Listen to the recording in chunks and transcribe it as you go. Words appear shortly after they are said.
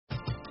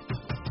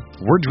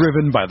We're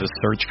driven by the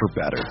search for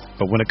better.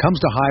 But when it comes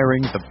to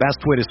hiring, the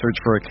best way to search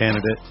for a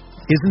candidate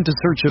isn't to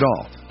search at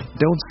all.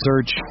 Don't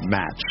search,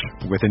 match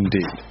with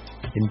Indeed.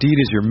 Indeed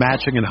is your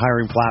matching and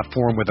hiring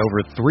platform with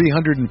over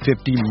 350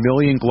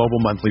 million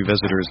global monthly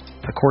visitors,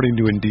 according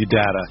to Indeed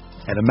data,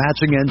 and a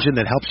matching engine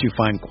that helps you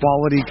find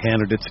quality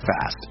candidates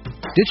fast.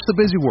 Ditch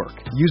the busy work.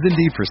 Use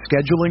Indeed for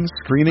scheduling,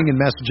 screening, and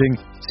messaging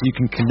so you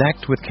can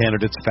connect with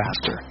candidates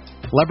faster.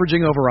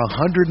 Leveraging over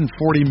 140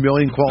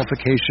 million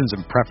qualifications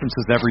and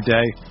preferences every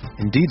day,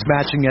 Indeed's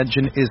matching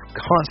engine is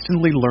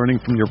constantly learning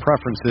from your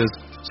preferences,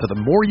 so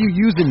the more you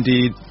use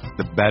Indeed,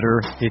 the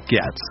better it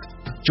gets.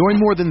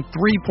 Join more than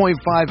 3.5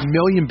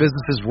 million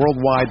businesses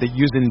worldwide that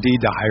use Indeed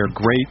to hire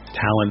great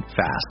talent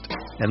fast.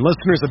 And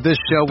listeners of this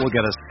show will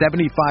get a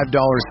 $75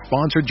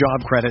 sponsored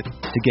job credit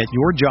to get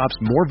your jobs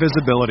more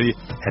visibility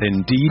at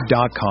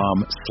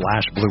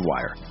Indeed.com/Blue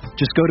Wire.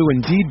 Just go to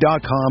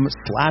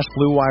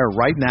Indeed.com/Blue Wire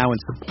right now and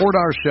support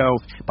our show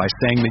by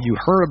saying that you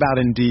heard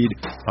about Indeed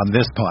on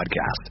this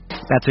podcast.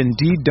 That's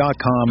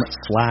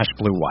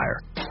Indeed.com/Blue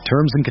Wire.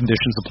 Terms and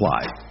conditions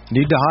apply.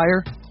 Need to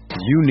hire?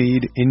 You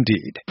need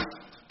Indeed.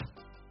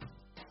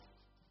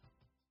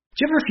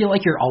 Do you ever feel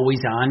like you're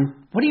always on?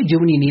 What do you do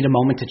when you need a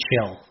moment to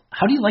chill?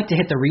 How do you like to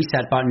hit the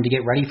reset button to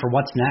get ready for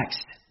what's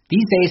next?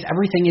 These days,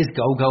 everything is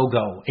go, go,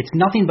 go. It's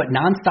nothing but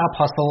nonstop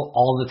hustle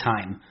all the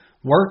time.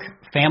 Work,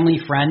 family,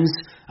 friends,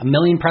 a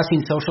million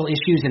pressing social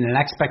issues, and an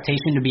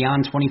expectation to be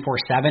on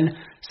 24/7.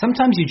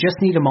 Sometimes you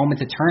just need a moment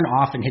to turn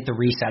off and hit the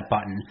reset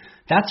button.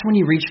 That's when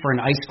you reach for an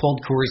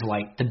ice-cold Coors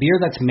Light, the beer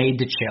that's made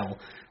to chill.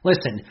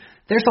 Listen,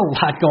 there's a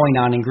lot going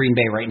on in Green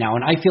Bay right now,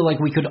 and I feel like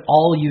we could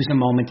all use a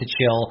moment to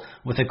chill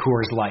with a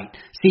Coors Light.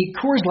 See,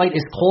 Coors Light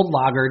is cold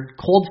lagered,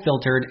 cold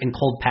filtered, and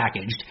cold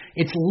packaged.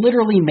 It's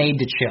literally made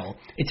to chill.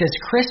 It's as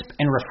crisp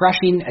and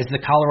refreshing as the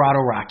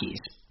Colorado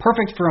Rockies.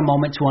 Perfect for a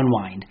moment to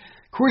unwind.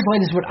 Coors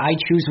Light is what I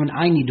choose when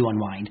I need to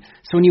unwind.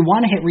 So when you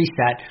want to hit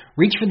reset,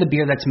 reach for the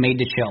beer that's made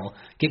to chill.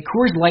 Get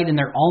Coors Light in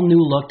their all-new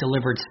look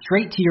delivered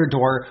straight to your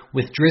door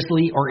with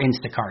Drizzly or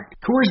Instacart.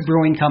 Coors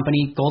Brewing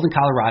Company, Golden,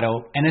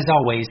 Colorado, and as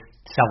always,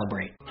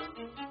 celebrate.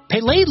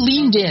 Pele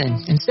leaned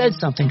in and said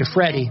something to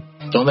Freddie.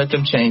 Don't let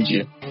them change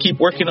you. Keep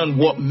working on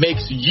what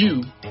makes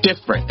you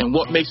different and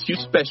what makes you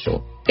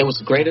special. It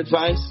was great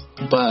advice,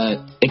 but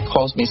it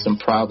caused me some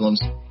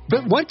problems.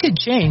 But what could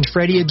change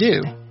Freddie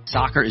Adu?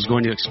 Soccer is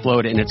going to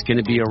explode, and it's going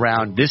to be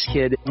around this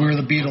kid. We were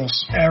the Beatles.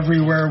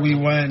 Everywhere we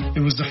went,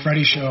 it was the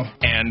Freddie Show.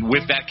 And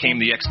with that came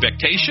the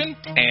expectation,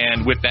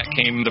 and with that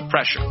came the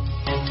pressure.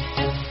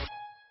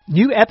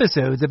 New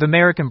episodes of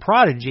American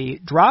Prodigy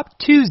drop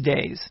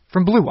Tuesdays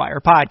from Blue Wire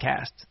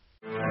Podcasts.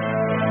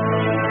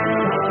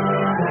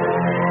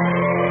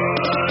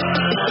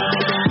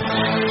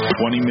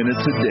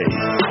 Minutes a day,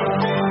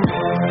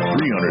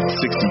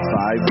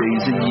 365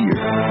 days a year.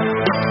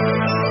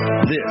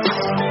 This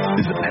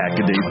is the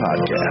Pack-A-Day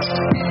Podcast.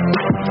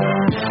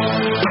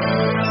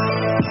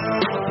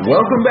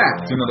 Welcome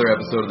back to another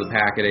episode of the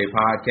Pack-A-Day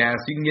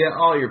Podcast. You can get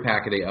all your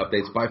Pack-A-Day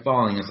updates by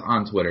following us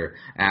on Twitter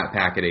at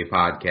Pack-A-Day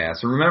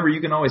Podcast. And remember, you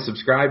can always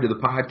subscribe to the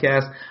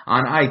podcast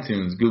on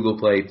iTunes, Google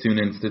Play,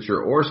 TuneIn,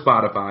 Stitcher, or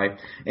Spotify.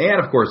 And,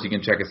 of course, you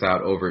can check us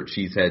out over at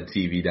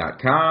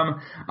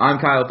cheeseheadtv.com. I'm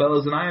Kyle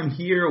Fellows, and I am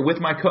here with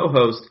my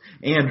co-host,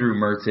 Andrew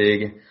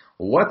Mertig.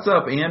 What's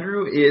up,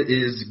 Andrew? It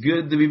is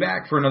good to be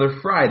back for another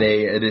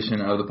Friday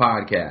edition of the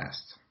podcast.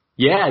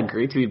 Yeah,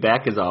 great to be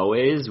back as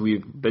always.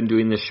 We've been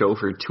doing this show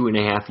for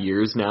 2.5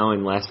 years now,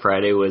 and last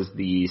Friday was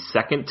the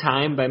second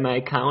time by my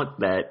account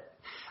that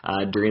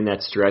during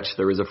that stretch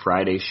there was a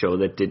Friday show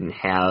that didn't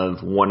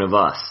have one of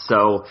us.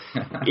 So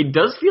it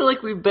does feel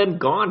like we've been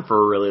gone for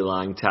a really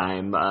long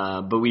time,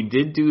 but we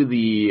did do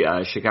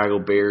the Chicago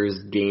Bears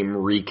game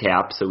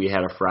recap, so we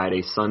had a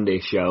Friday-Sunday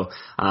show,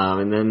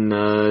 and then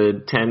a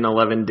 10,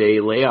 11-day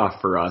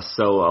layoff for us.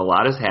 So a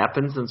lot has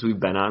happened since we've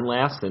been on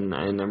last, and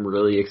I'm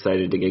really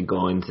excited to get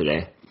going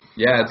today.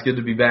 Yeah, it's good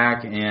to be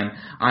back, and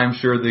I'm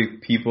sure the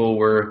people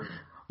were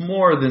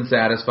more than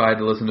satisfied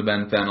to listen to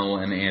Ben Fennell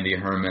and Andy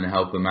Herman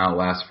help them out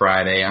last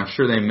Friday. I'm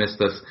sure they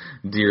missed us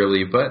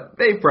dearly, but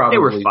they probably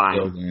were fine.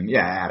 filled in,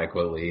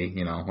 adequately.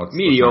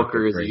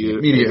 Mediocre as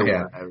you.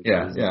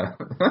 Yeah.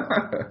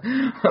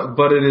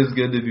 But it is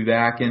good to be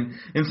back, and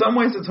in some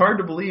ways, it's hard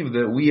to believe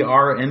that we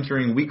are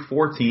entering Week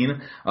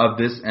 14 of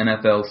this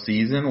NFL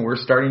season. We're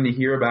starting to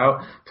hear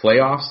about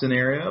playoff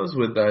scenarios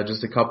with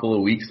just a couple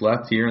of weeks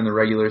left here in the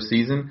regular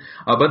season.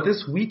 But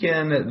this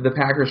weekend, the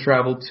Packers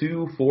travel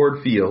to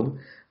Ford Field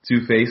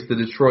to face the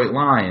Detroit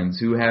Lions,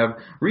 who have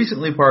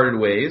recently parted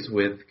ways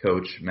with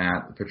Coach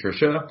Matt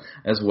Patricia,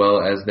 as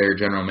well as their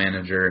general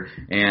manager,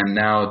 and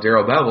now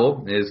Darrell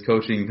Bevell is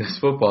coaching this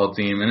football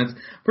team, and it's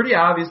pretty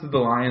obvious that the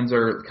Lions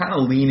are kind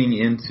of leaning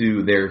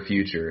into their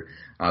future.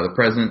 The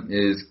present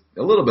is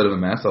a little bit of a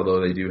mess, although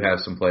they do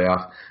have some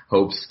playoff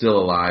hopes still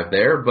alive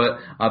there, but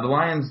the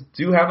Lions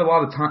do have a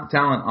lot of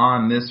talent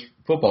on this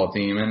football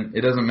team, and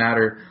it doesn't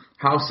matter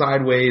how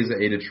sideways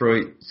a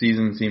Detroit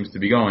season seems to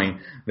be going,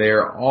 they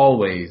are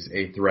always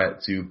a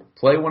threat to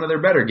play one of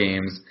their better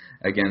games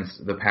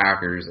against the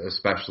Packers,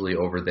 especially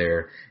over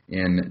there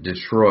in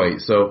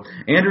Detroit. So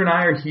Andrew and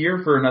I are here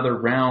for another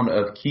round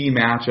of key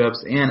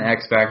matchups and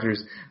X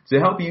Factors to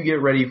help you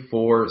get ready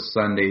for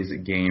Sunday's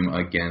game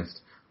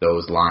against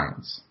those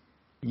Lions.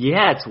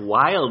 Yeah, it's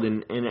wild,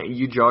 and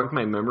you jogged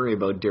my memory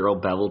about Darrell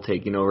Bevell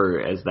taking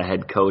over as the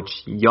head coach.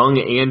 Young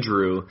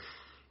Andrew,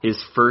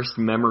 his first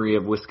memory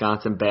of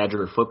Wisconsin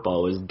Badger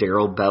football was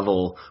Darrell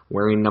Bevell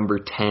wearing number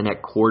 10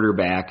 at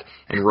quarterback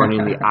and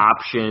running the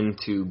option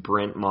to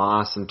Brent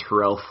Moss and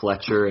Terrell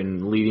Fletcher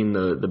and leading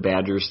the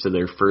Badgers to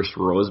their first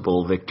Rose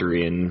Bowl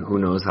victory in who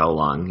knows how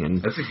long. And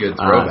that's a good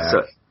throwback.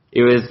 So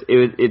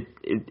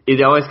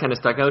it always kind of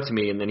stuck out to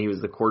me. And then he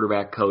was the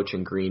quarterback coach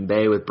in Green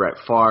Bay with Brett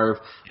Favre.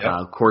 Yep.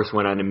 Of course,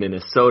 went on to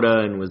Minnesota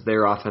and was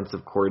their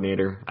offensive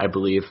coordinator, I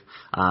believe.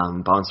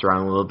 Bounced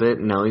around a little bit,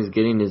 and now he's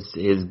getting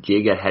his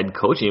gig at head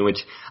coaching, which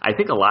I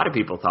think a lot of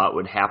people thought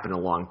would happen a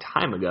long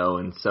time ago.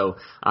 And so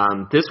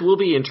this will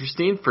be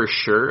interesting for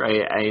sure.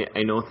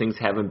 I know things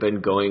haven't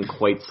been going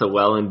quite so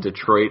well in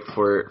Detroit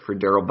for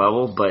Darrell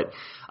Bevell, but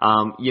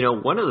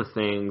one of the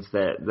things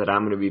that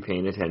I'm going to be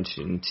paying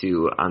attention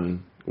to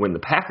when the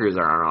Packers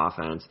are on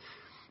offense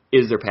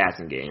is their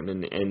passing game.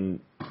 And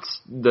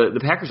the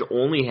Packers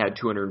only had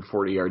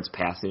 240 yards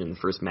passing in the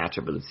first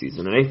matchup of the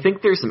season. And I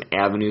think there's some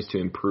avenues to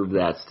improve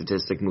that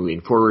statistic moving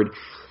forward.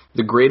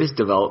 The greatest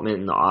development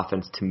in the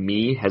offense to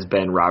me has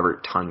been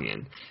Robert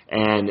Tonyan.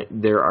 And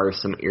there are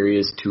some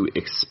areas to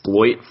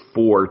exploit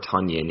for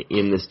Tonyan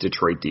in this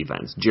Detroit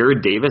defense.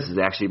 Jared Davis has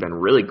actually been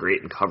really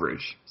great in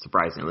coverage,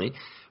 surprisingly.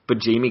 But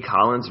Jamie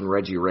Collins and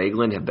Reggie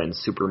Ragland have been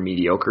super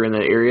mediocre in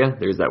that area.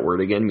 There's that word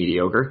again,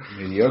 mediocre.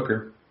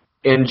 Mediocre.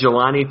 And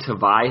Jelani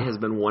Tavai has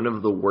been one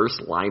of the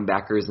worst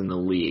linebackers in the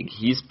league.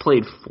 He's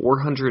played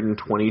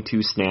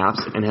 422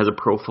 snaps and has a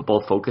Pro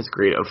Football Focus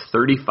grade of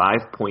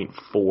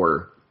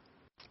 35.4.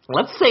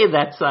 Let's say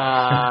that's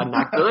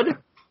not good.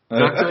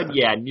 Not good.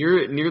 Yeah,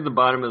 near the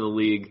bottom of the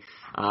league.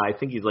 I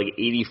think he's like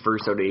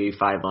 81st out of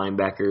 85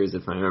 linebackers,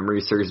 if my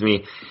memory serves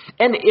me.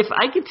 And if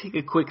I could take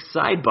a quick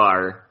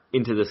sidebar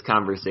into this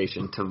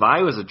conversation,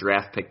 Tavai was a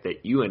draft pick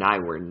that you and I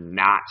were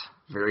not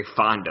very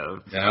fond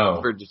of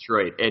for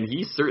Detroit, and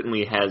he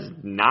certainly has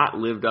not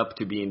lived up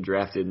to being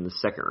drafted in the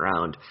second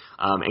round,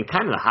 and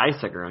kind of the high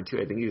second round too.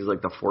 I think he was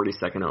like the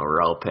 42nd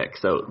overall pick,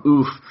 so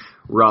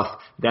rough.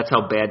 That's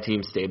how bad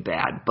teams stay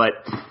bad. But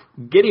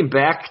getting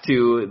back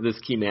to this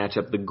key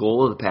matchup, the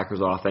goal of the Packers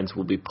offense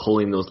will be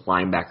pulling those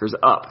linebackers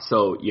up.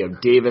 So you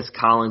have Davis,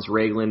 Collins,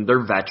 Ragland,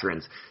 they're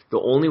veterans. The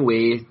only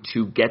way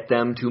to get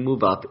them to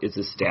move up is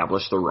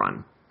establish the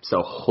run.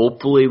 So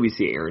hopefully we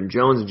see Aaron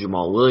Jones and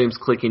Jamal Williams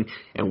clicking,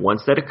 and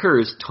once that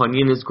occurs,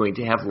 Tonyan is going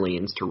to have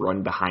lanes to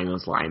run behind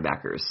those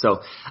linebackers.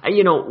 So,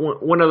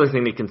 one other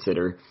thing to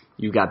consider,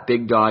 you've got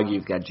Big Dog,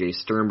 you've got Jay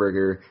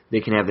Sternberger.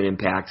 They can have an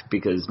impact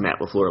because Matt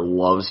LaFleur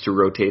loves to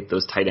rotate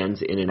those tight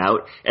ends in and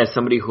out. As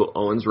somebody who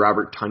owns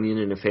Robert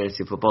Tonyan in a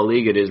fantasy football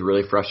league, it is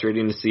really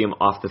frustrating to see him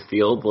off the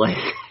field like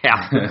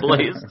half the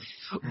plays.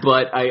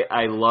 But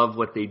I love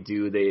what they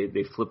do.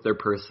 They flip their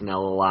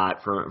personnel a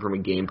lot from a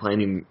game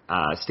planning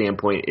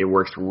standpoint. It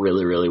works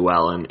really, really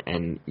well.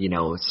 And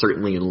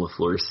certainly in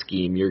LaFleur's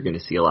scheme, you're going to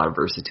see a lot of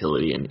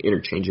versatility and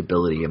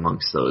interchangeability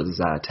amongst those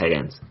tight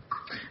ends.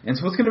 And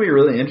so what's going to be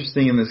really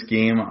interesting in this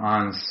game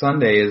on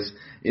Sunday is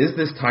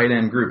this tight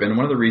end group. And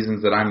one of the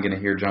reasons that I'm going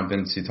to jump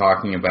into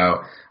talking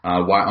about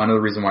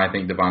another reason why I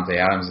think Davante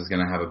Adams is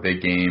going to have a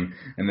big game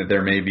and that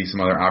there may be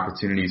some other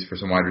opportunities for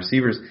some wide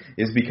receivers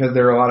is because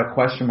there are a lot of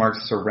question marks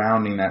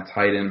surrounding that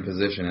tight end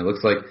position. It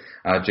looks like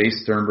Jay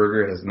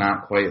Sternberger has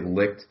not quite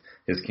licked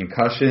his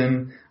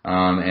concussion,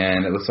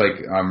 and it looks like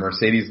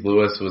Mercedes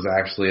Lewis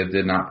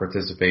did not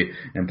participate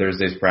in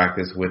Thursday's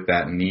practice with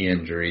that knee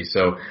injury.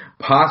 So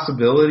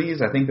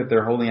possibilities, I think that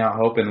they're holding out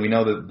hope, and we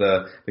know that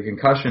the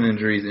concussion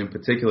injuries in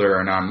particular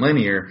are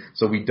nonlinear,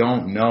 so we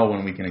don't know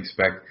when we can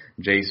expect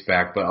Jace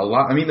back. But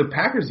the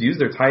Packers use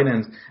their tight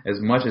ends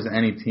as much as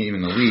any team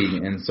in the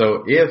league, and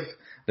so if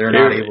they're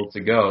not able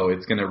to go,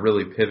 it's going to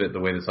really pivot the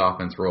way this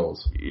offense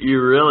rolls.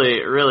 You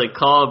really, really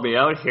called me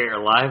out here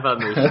live on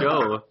the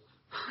show.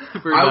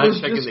 For not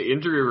checking the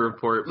injury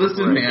report.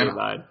 Listen, man,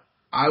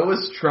 I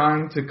was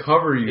trying to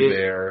cover you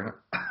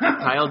there.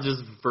 Kyle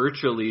just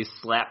virtually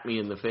slapped me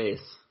in the face.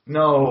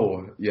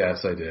 No.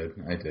 Yes, I did.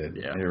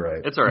 Yeah. You're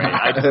right. It's all right.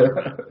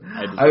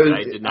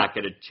 I did not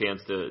get a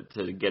chance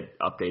to get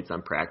updates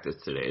on practice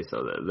today,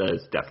 so that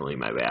is definitely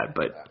my bad.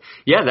 But,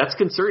 yeah, that's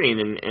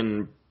concerning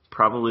and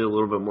probably a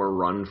little bit more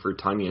run for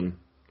Tonyan.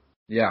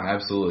 Yeah,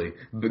 absolutely.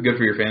 But good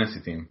for your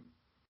fantasy team.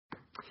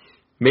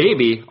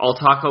 Maybe. I'll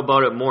talk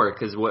about it more,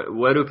 because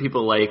what do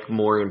people like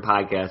more in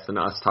podcasts than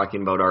us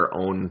talking about our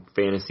own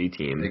fantasy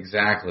team?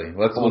 Exactly.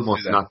 Let's do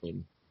that.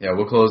 Nothing. Yeah,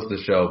 we'll close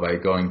the show by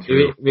going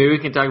through. Maybe we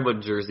can talk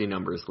about jersey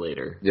numbers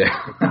later. Yeah,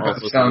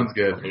 sounds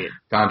good.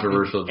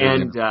 Controversial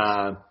jersey.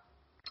 And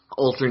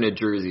alternate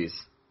jerseys.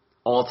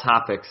 All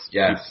topics.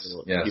 Yes,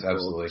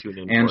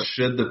 absolutely. And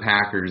should the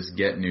Packers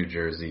get new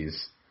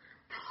jerseys?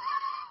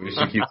 We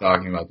should keep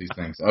talking about these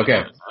things.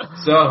 Okay,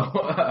 so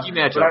key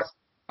matchups.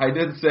 I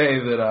did say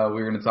that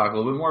we were going to talk a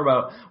little bit more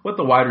about what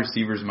the wide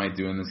receivers might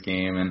do in this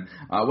game. And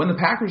when the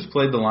Packers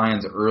played the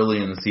Lions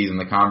early in the season,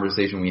 the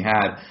conversation we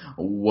had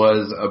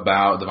was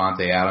about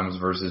Davante Adams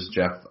versus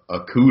Jeff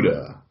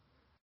Okudah.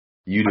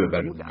 You do it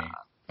better than me.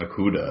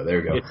 Okudah.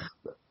 There you go.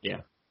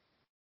 Yeah.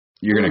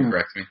 You're going to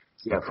correct me?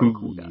 Yeah,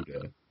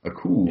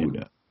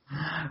 Okudah.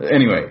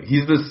 Anyway,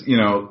 he's this,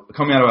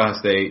 coming out of Ohio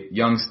State,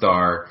 young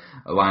star.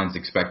 Lions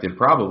expected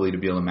probably to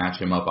be able to match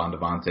him up on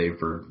Davante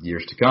for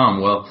years to come.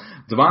 Well,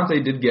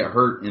 Davante did get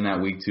hurt in that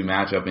Week 2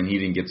 matchup, and he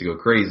didn't get to go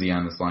crazy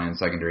on this Lions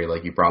secondary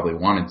like he probably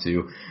wanted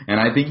to. And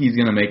I think he's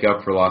going to make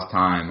up for lost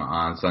time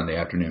on Sunday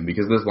afternoon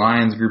because this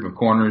Lions group of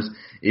corners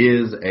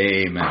is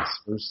a mess.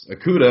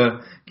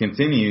 Okudah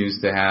continues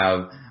to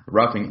have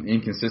rough and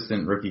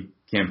inconsistent rookie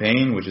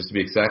campaign, which is to be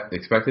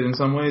expected in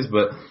some ways,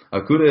 but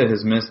Okudah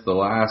has missed the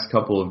last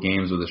couple of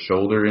games with a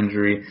shoulder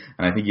injury,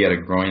 and I think he had a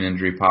groin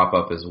injury pop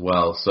up as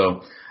well.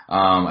 So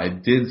I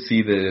did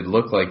see that it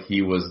looked like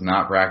he was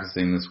not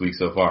practicing this week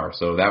so far,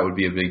 so that would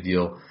be a big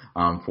deal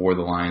for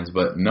the Lions.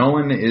 But no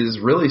one is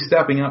really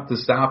stepping up to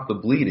stop the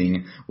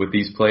bleeding with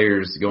these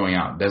players going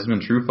out.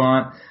 Desmond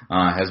Trufant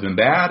has been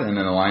bad, and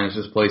then the Lions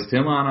just placed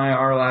him on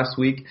IR last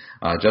week.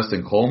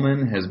 Justin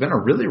Coleman has been a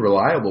really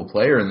reliable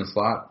player in the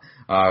slot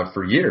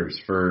for years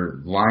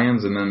for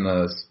Lions, and then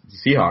the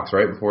Seahawks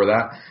right before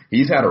that.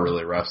 He's had a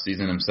really rough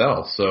season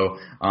himself. So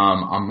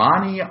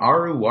Amani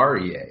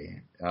Aruwariye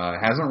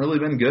hasn't really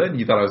been good.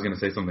 You thought I was going to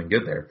say something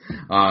good there.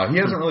 He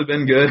hasn't really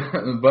been good,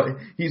 but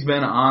he's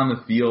been on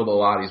the field a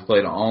lot. He's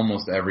played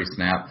almost every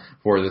snap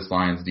for this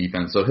Lions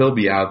defense, so he'll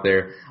be out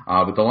there.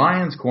 But the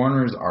Lions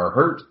corners are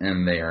hurt,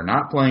 and they are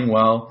not playing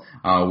well.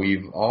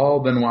 We've all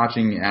been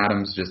watching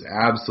Adams just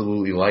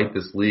absolutely light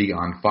this league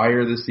on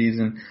fire this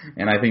season,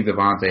 and I think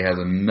Davante has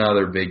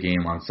another big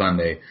game on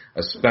Sunday,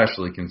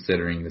 especially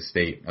considering the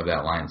state of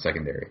that Lions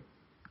secondary.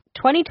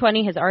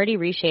 2020 has already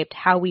reshaped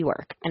how we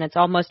work, and it's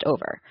almost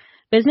over.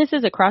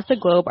 Businesses across the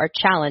globe are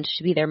challenged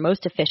to be their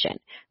most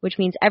efficient, which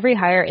means every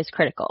hire is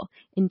critical.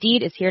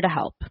 Indeed is here to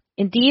help.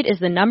 Indeed is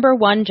the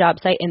 #1 job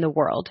site in the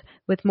world,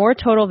 with more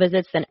total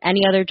visits than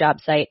any other job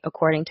site,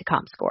 according to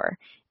ComScore.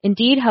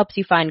 Indeed helps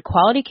you find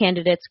quality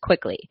candidates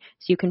quickly,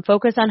 so you can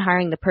focus on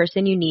hiring the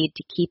person you need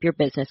to keep your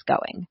business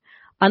going.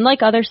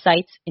 Unlike other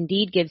sites,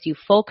 Indeed gives you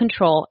full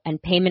control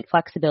and payment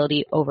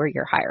flexibility over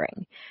your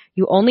hiring.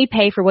 You only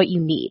pay for what you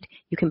need.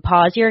 You can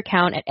pause your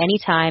account at any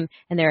time,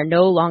 and there are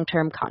no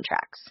long-term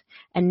contracts.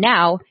 And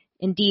now,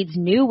 Indeed's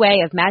new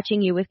way of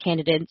matching you with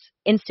candidates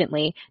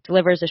instantly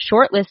delivers a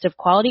short list of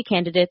quality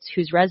candidates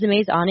whose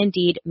resumes on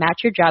Indeed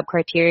match your job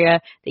criteria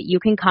that you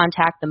can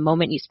contact the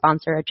moment you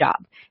sponsor a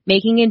job,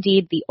 making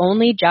Indeed the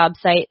only job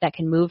site that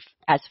can move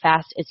as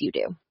fast as you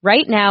do.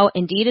 Right now,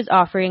 Indeed is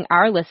offering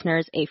our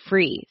listeners a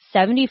free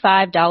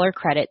 $75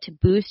 credit to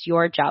boost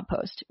your job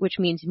post, which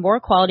means more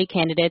quality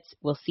candidates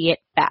will see it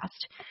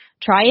fast.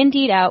 Try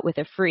Indeed out with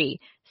a free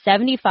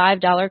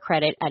 $75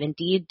 credit at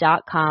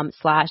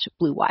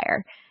Indeed.com/Blue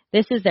Wire.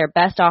 This is their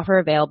best offer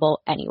available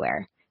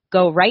anywhere.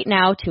 Go right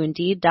now to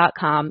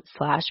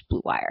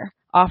Indeed.com/Blue Wire.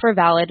 Offer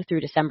valid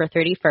through December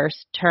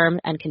 31st. Terms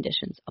and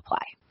conditions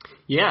apply.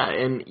 Yeah,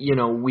 and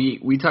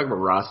we talk about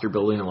roster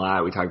building a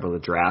lot. We talk about the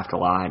draft a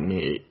lot, and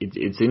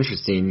it's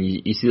interesting.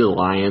 You see the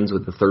Lions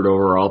with the 3rd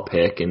overall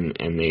pick, and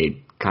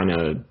they kind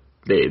of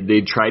they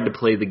tried to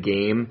play the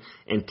game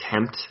and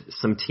tempt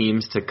some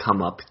teams to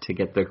come up to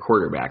get their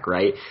quarterback,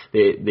 right?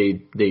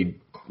 They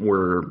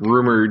were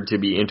rumored to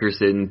be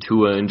interested in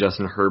Tua and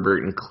Justin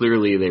Herbert, and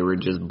clearly they were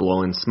just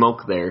blowing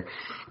smoke there.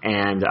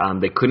 And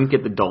they couldn't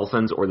get the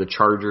Dolphins or the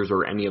Chargers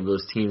or any of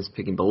those teams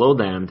picking below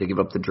them to give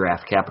up the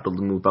draft capital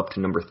to move up to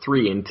number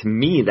 3. And to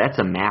me, that's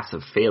a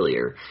massive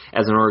failure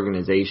as an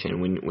organization.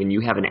 When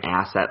you have an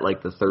asset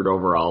like the 3rd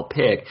overall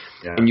pick,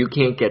 and you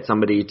can't get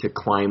somebody to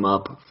climb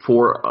up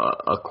for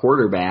a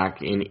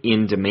quarterback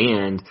in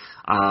demand,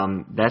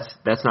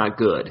 that's not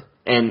good.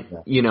 And,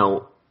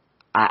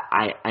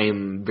 I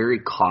am very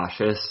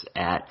cautious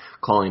at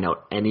calling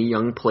out any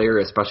young player,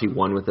 especially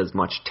one with as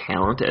much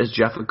talent as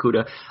Jeff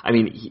Okudah. I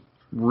mean,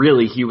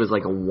 he was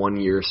like a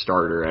 1-year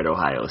starter at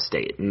Ohio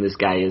State, and this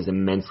guy is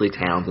immensely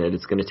talented.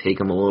 It's going to take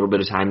him a little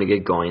bit of time to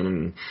get going,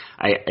 and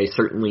I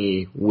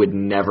certainly would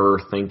never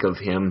think of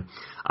him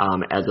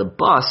as a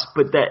bust,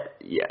 but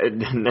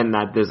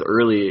not this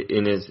early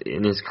in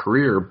his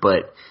career,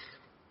 but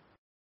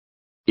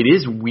it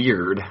is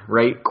weird,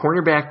 right?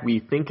 Cornerback we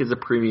think is a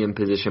premium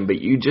position, but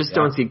you just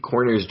don't see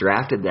corners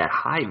drafted that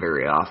high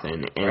very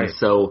often. And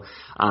so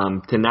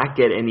to not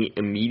get any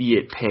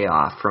immediate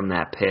payoff from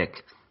that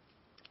pick,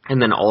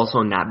 and then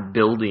also not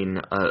building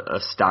a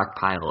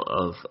stockpile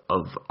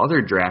of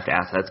other draft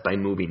assets by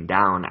moving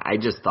down, I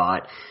just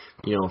thought,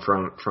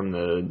 from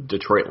the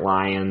Detroit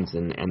Lions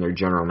and their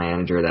general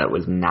manager, that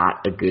was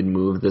not a good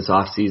move this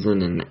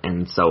offseason.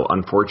 And so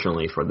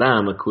unfortunately for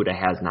them, Okudah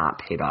has not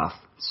paid off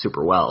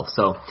super well.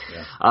 So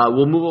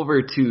we'll move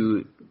over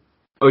to.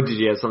 Oh, did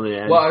you have something to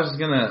add? Well, I was just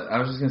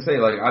gonna say,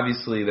 like,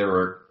 obviously there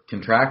were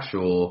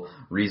contractual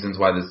reasons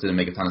why this didn't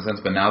make a ton of sense,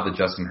 but now the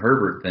Justin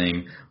Herbert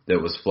thing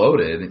that was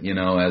floated,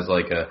 as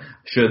like a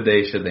should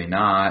they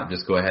not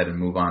just go ahead and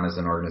move on as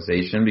an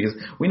organization, because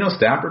we know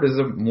Stafford is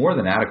a more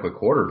than adequate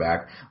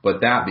quarterback,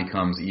 but that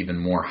becomes even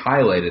more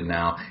highlighted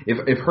now.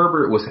 If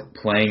Herbert was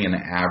playing an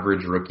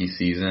average rookie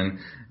season,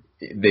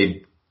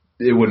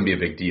 it wouldn't be a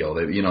big deal.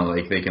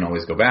 They can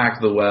always go back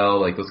to the well,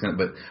 like those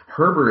but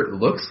Herbert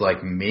looks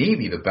like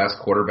maybe the best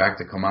quarterback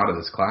to come out of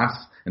this class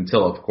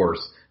until, of course,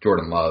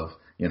 Jordan Love,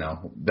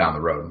 down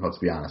the road. Let's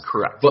be honest.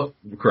 Correct.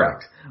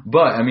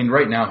 But I mean,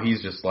 right now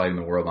he's just lighting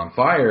the world on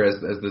fire as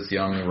this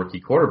young rookie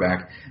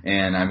quarterback.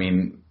 And I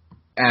mean,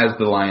 as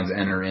the Lions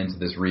enter into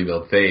this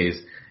rebuild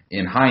phase,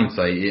 in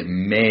hindsight, it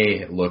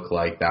may look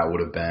like that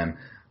would have been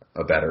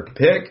a better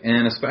pick,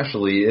 and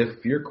especially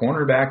if your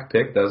cornerback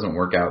pick doesn't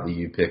work out that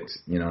you picked,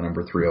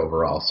 number 3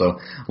 overall. So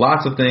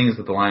lots of things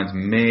that the Lions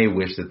may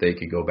wish that they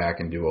could go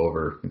back and do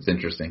over. It's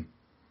interesting.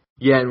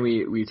 Yeah, and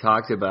we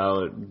talked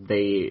about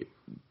they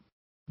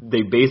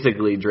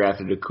basically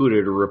drafted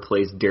Okudah to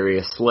replace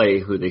Darius Slay,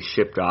 who they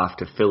shipped off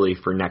to Philly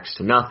for next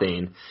to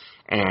nothing.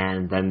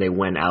 And then they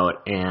went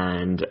out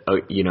and,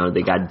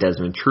 they got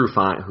Desmond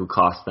Trufant, who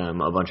cost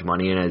them a bunch of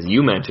money, and as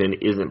you mentioned,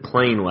 isn't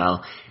playing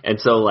well. And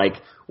so,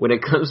 when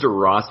it comes to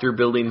roster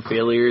building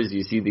failures,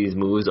 you see these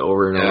moves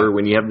over and over.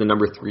 When you have the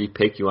number 3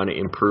 pick, you want to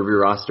improve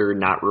your roster,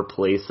 not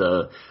replace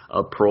a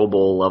Pro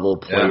Bowl level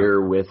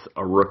player with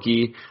a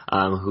rookie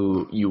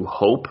who you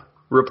hope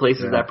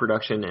replaces that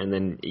production, and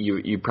then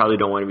you probably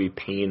don't want to be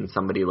paying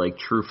somebody like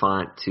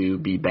Trufant to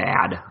be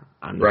bad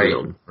on the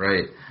field.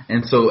 Right.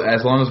 And so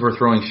as long as we're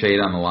throwing shade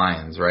on the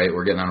Lions, right,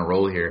 we're getting on a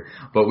roll here.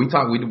 But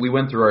we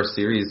went through our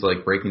series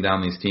breaking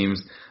down these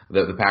teams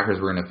that the Packers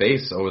were going to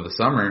face over the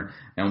summer,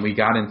 and we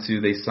got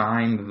into they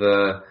signed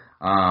the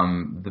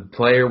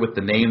player with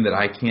the name that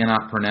I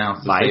cannot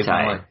pronounce.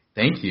 Vaitai.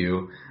 Thank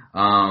you.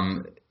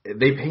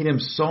 They paid him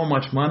so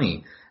much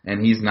money.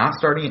 And he's not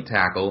starting at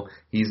tackle.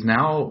 He's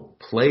now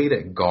played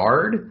at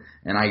guard,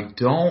 and I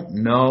don't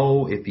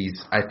know if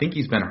I think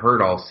he's been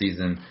hurt all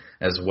season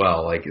as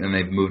well. And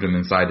they've moved him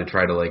inside to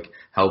try to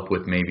help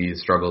with maybe his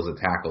struggles at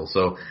tackle.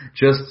 So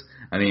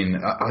I think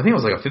it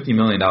was a $50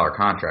 million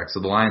contract. So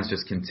the Lions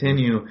just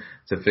continue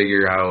to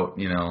figure out,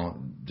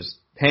 just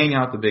paying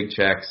out the big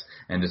checks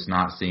and just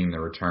not seeing the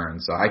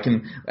return. So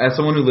as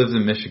someone who lives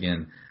in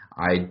Michigan,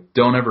 I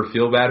don't ever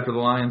feel bad for the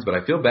Lions, but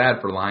I feel bad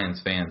for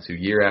Lions fans who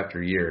year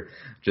after year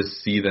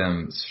just see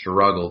them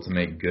struggle to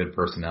make good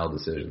personnel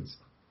decisions.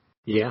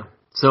 Yeah.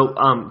 So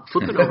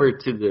flipping over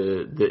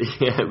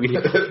to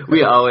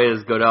we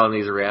always go down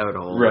these rabbit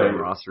holes in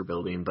roster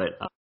building, but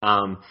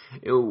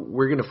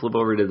we're going to flip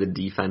over to the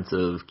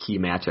defensive key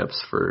matchups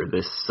for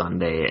this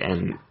Sunday.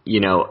 And,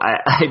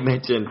 I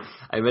mentioned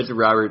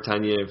Robert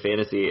Tonyan in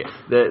fantasy.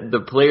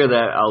 The player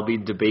that I'll be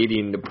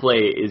debating to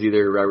play is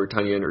either Robert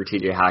Tonyan or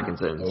TJ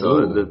Hawkinson.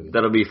 So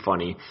that'll be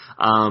funny.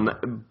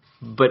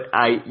 But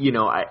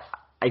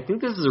I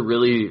think this is a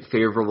really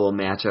favorable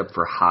matchup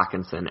for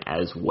Hawkinson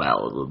as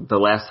well. The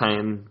last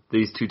time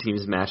these two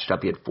teams matched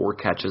up, he had 4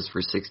 catches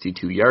for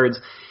 62 yards.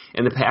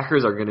 And the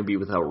Packers are going to be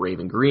without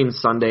Raven Green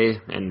Sunday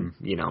and,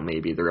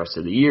 maybe the rest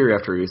of the year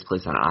after he was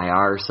placed on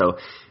IR. So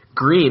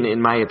Green,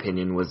 in my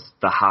opinion, was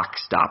the Hawk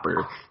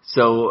stopper.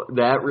 So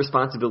that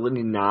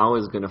responsibility now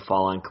is going to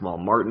fall on Kamal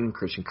Martin,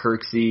 Christian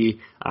Kirksey,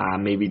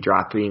 maybe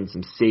dropping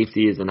some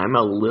safeties. And I'm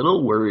a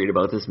little worried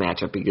about this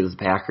matchup because the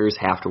Packers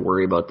have to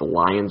worry about the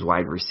Lions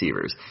wide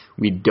receivers.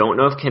 We don't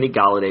know if Kenny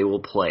Golladay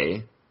will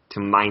play. To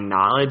my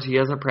knowledge, he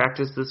hasn't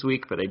practiced this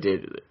week, but I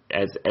did,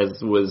 as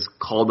was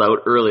called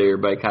out earlier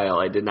by Kyle,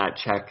 I did not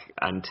check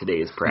on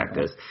today's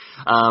practice.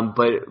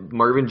 But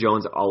Marvin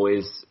Jones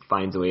always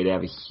finds a way to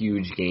have a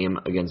huge game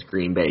against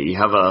Green Bay. You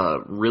have a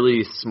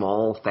really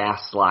small,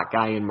 fast slot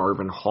guy in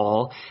Marvin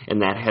Hall,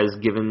 and that has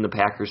given the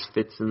Packers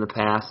fits in the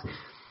past.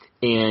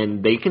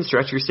 And they can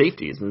stretch your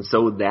safeties, and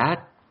so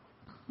that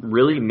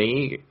really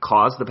may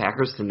cause the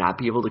Packers to not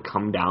be able to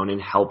come down and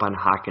help on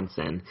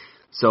Hawkinson.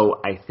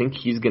 So I think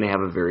he's going to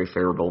have a very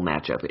favorable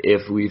matchup.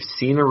 If we've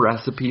seen a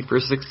recipe for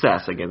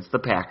success against the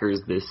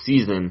Packers this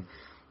season,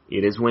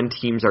 it is when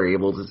teams are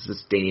able to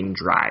sustain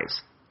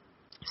drives.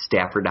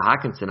 Stafford to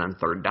Hawkinson on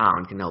third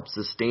down can help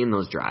sustain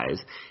those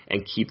drives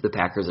and keep the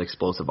Packers'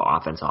 explosive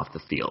offense off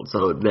the field.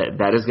 So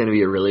that is going to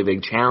be a really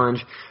big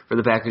challenge for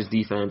the Packers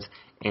defense.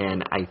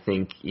 And I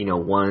think,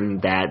 one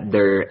that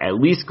they're at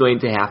least going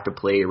to have to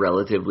play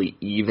relatively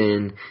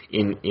even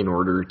in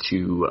order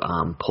to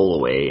pull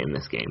away in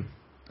this game.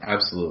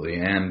 Absolutely,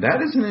 and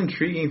that is an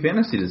intriguing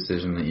fantasy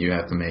decision that you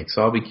have to make.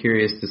 So I'll be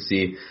curious to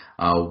see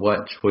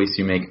what choice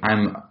you make.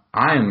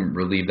 I'm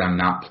relieved I'm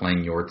not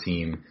playing your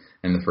team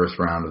in the first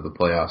round of the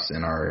playoffs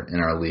in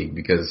our league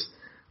because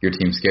your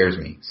team scares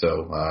me.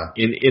 So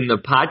in the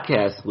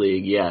podcast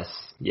league, yes,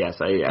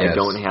 I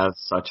don't have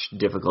such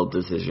difficult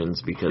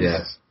decisions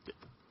because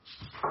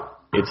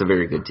it's a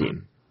very good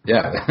team.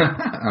 Yeah,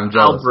 I'm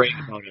jealous. I'll brag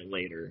about it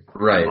later.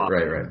 Right.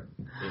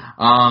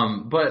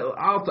 But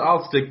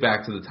I'll stick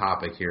back to the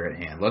topic here at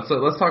hand. Let's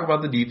talk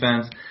about the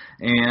defense,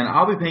 and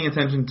I'll be paying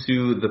attention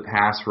to the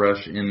pass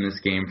rush in this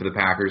game for the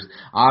Packers.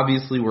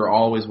 Obviously, we're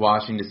always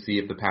watching to see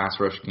if the pass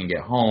rush can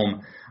get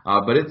home.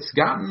 But it's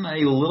gotten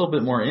a little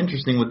bit more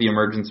interesting with the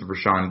emergence of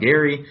Rashawn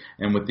Gary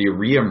and with the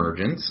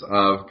reemergence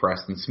of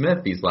Preston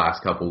Smith these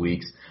last couple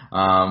weeks.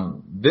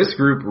 This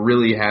group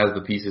really has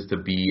the pieces to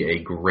be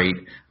a great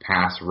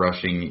pass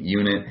rushing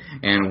unit,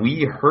 and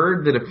we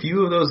heard that a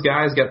few of those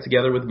guys got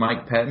together with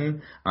Mike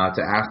Pettin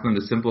to ask them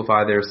to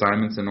simplify their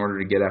assignments in order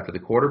to get after the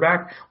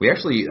quarterback.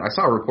 I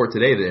saw a report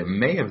today that it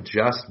may have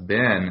just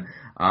been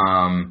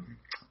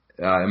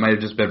it might have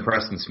just been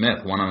Preston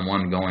Smith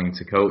one-on-one going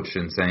to coach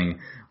and saying,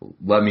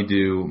 let me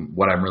do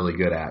what I'm really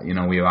good at.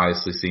 We've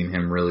obviously seen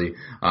him really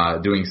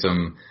doing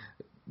some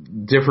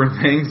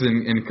different things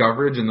in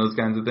coverage and those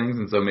kinds of things,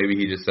 and so maybe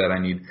he just said, I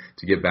need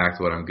to get back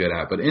to what I'm good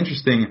at. But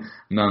interesting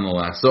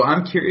nonetheless. So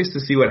I'm curious to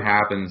see what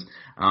happens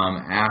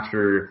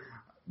after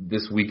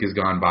this week has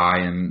gone by,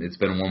 and it's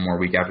been one more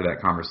week after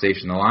that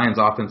conversation. The Lions'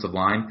 offensive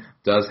line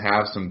does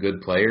have some good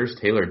players.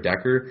 Taylor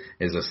Decker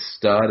is a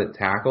stud at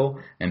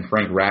tackle, and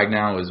Frank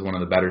Ragnow is one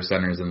of the better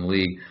centers in the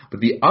league. But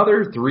the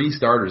other three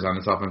starters on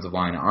this offensive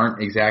line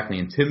aren't exactly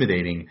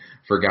intimidating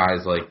for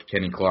guys like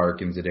Kenny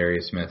Clark and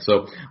Zadarius Smith.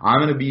 So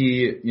I'm going to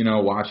be,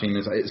 watching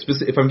this.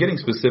 If I'm getting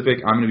specific,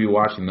 I'm going to be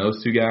watching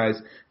those two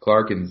guys,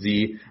 Clark and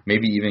Z,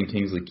 maybe even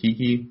Kingsley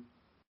Keke,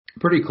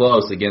 pretty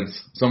close against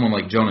someone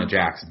like Jonah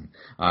Jackson.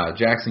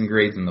 Jackson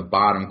grades in the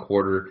bottom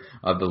quarter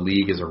of the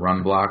league as a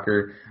run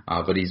blocker,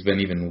 but he's been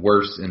even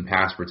worse in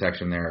pass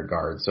protection there at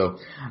guard. So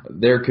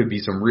there could be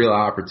some real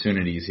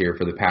opportunities here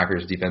for the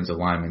Packers defensive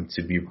linemen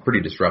to be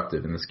pretty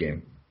disruptive in this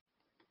game.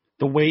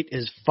 The wait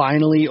is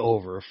finally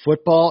over.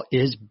 Football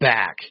is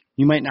back.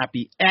 You might not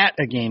be at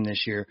a game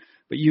this year,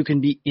 but you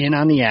can be in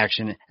on the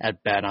action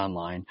at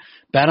BetOnline.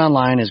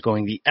 BetOnline is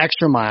going the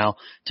extra mile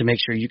to make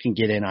sure you can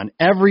get in on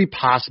every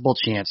possible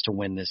chance to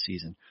win this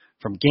season.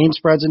 From game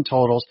spreads and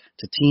totals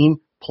to team,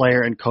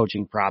 player, and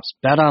coaching props,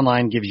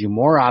 BetOnline gives you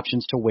more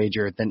options to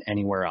wager than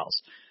anywhere else.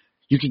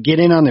 You can get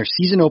in on their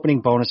season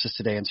opening bonuses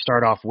today and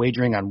start off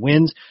wagering on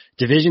wins,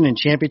 division, and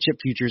championship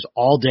futures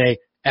all day,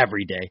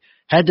 every day.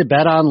 Head to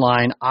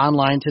BetOnline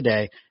online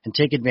today and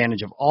take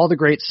advantage of all the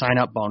great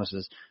sign-up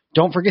bonuses.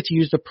 Don't forget to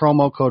use the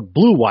promo code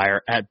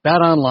BlueWire at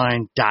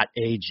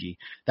betonline.ag.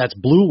 That's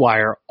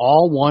BlueWire,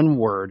 all one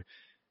word.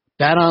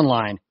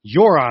 BetOnline,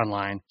 your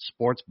online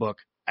sportsbook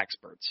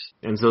experts.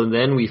 And so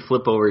then we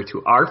flip over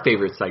to our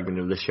favorite segment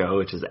of the show,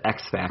 which is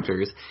X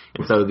Factors.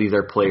 And so these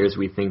are players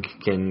we think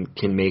can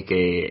make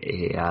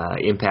a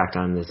impact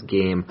on this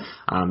game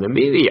that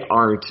maybe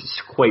aren't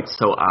quite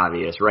so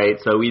obvious, right?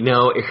 So we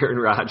know Aaron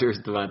Rodgers,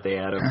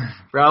 Devontae Adams,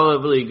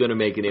 probably going to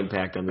make an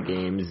impact on the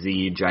game.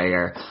 Z,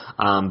 Jair,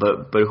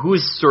 but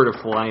who's sort of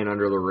flying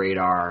under the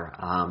radar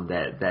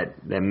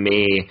that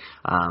may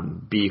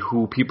be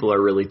who people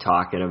are really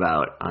talking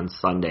about on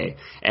Sunday?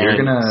 And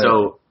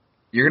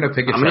You're going to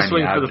pick a shiny object. I'm going to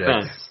swing for the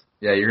fence.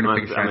 Yeah, you're going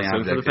to pick a shiny object.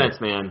 I'm going to swing for the fence,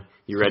 man.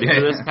 You ready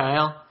for this,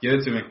 Kyle? Give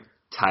it to me.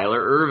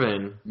 Tyler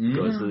Ervin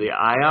goes to the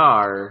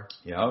IR.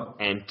 Yep.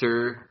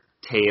 Enter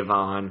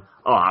Tavon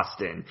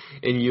Austin.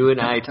 And you and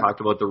I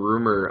talked about the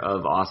rumor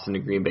of Austin to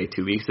Green Bay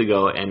 2 weeks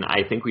ago, and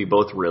I think we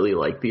both really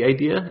liked the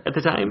idea at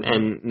the time.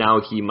 And now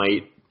he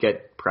might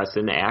get pressed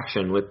into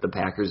action with the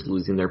Packers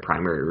losing their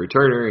primary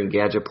returner and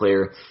gadget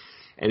player.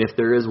 And if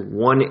there is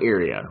one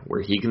area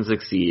where he can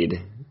succeed,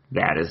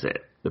 that is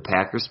it. The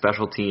Packers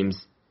special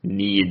teams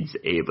needs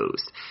a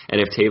boost. And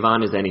if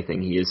Tavon is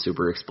anything, he is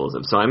super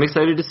explosive. So I'm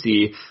excited to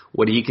see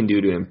what he can do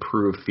to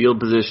improve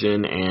field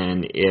position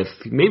and if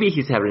maybe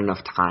he's having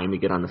enough time to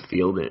get on the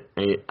field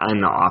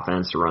on the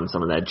offense to run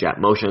some of that jet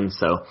motion.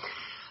 So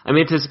I'm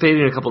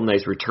anticipating a couple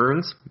nice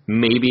returns,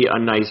 maybe a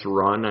nice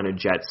run on a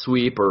jet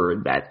sweep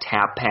or that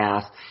tap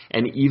pass.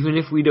 And even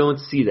if we don't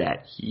see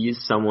that, he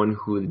is someone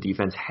who the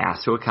defense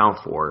has to account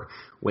for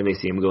when they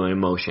see him going in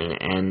motion.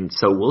 And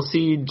so we'll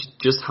see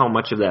just how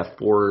much of that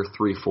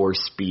 4.34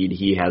 speed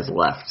he has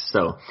left.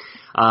 So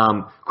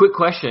quick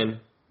question.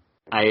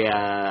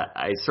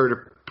 I sort of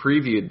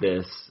previewed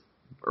this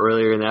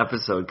earlier in the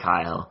episode,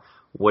 Kyle.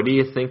 What do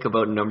you think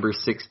about number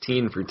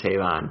 16 for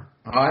Tavon?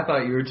 Oh, I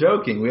thought you were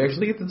joking. We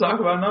actually get to talk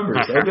about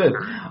numbers. Oh, good.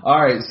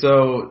 All right,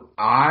 so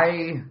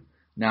I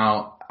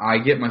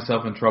get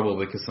myself in trouble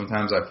because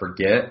sometimes I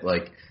forget,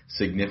 like,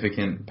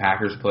 significant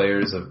Packers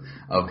players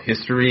of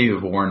history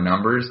who've worn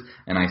numbers,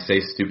 and I say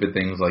stupid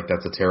things like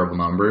that's a terrible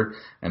number,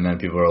 and then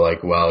people are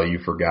like, well, you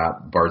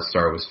forgot Bart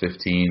Starr was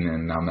 15,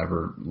 and I'll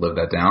never live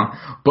that down.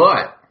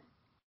 But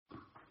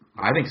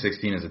I think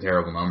 16 is a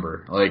terrible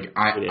number. Like,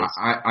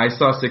 I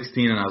saw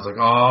 16, and I was like,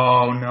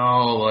 oh,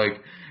 no,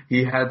 like,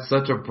 he had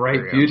such a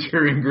bright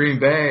future in Green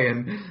Bay,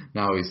 and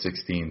now he's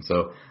 16.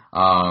 So,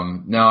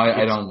 no,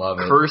 I don't love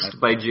it. Cursed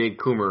by Jake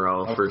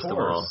Kummerow, first of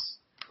all.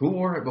 Who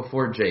wore it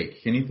before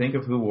Jake? Can you think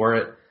of who wore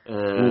it?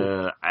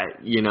 I'm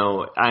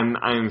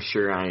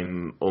sure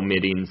I'm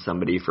omitting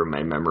somebody from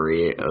my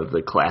memory of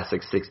the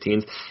classic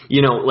 16s.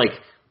 You know, like,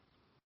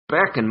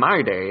 back in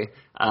my day,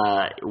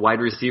 wide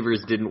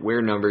receivers didn't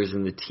wear numbers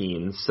in the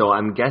teens, so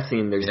I'm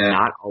guessing there's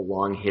not a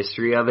long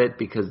history of it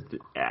because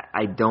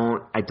I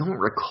don't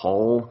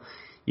recall,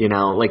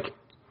 like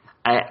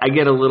I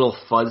get a little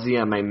fuzzy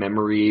on my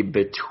memory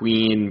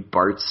between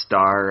Bart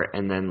Starr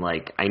and then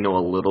like I know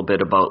a little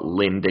bit about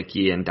Lynn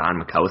Dickey and Don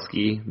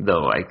Mikowski,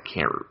 though I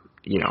can't,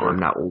 I'm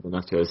not old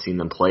enough to have seen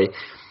them play.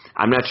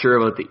 I'm not sure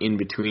about the in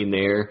between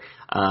there.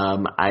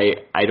 I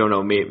don't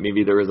know.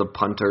 Maybe there was a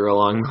punter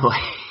along the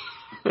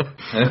way.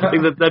 I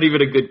think that's not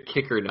even a good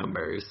kicker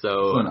number.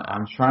 So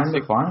I'm trying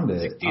to find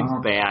it.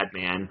 16's bad,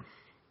 man.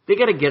 They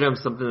got to get him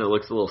something that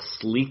looks a little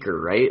sleeker,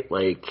 right?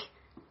 Like,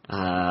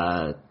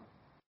 I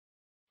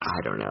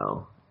don't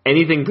know.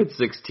 Anything but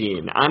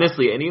 16.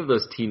 Honestly, any of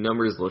those team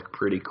numbers look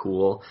pretty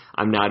cool.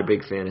 I'm not a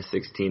big fan of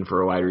 16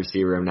 for a wide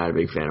receiver. I'm not a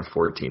big fan of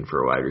 14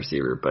 for a wide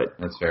receiver, but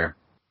that's fair.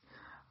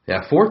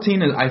 Yeah,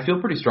 14 is. I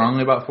feel pretty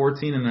strongly about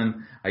 14, and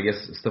then I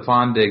guess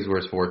Stephon Diggs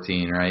wears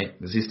 14,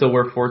 right? Does he still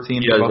wear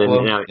 14 for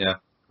Buffalo? Yeah,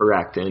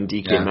 correct. And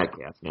DK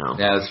Metcalf now.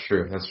 Yeah, that's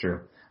true. That's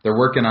true. They're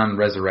working on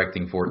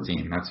resurrecting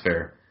 14. That's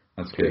fair.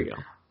 That's good. There you go.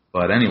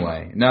 But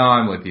anyway, no,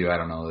 I'm with you. I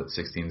don't know that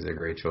 16 is a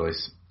great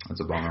choice. That's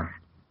a bummer.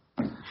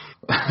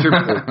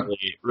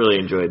 really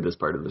enjoyed this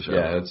part of the show.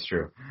 Yeah, that's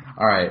true.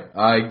 All right,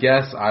 I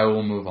guess I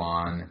will move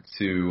on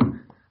to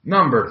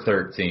number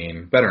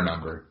 13. Better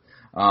number.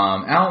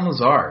 Allen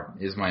Lazard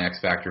is my X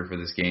factor for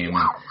this game.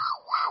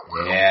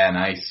 Yeah,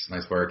 nice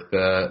work.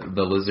 The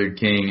Lizard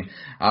King.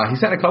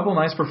 He's had a couple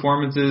nice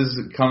performances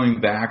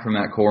coming back from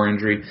that core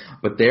injury,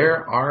 but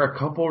there are a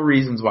couple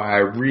reasons why I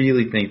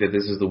really think that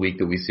this is the week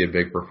that we see a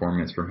big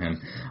performance from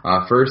him.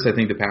 First, I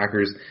think the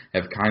Packers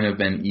have kind of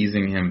been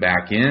easing him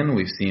back in.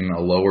 We've seen a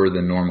lower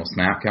than normal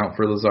snap count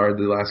for Lazard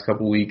the last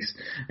couple weeks,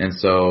 and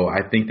so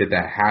I think that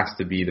has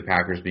to be the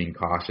Packers being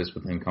cautious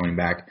with him coming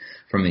back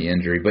from the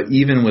injury. But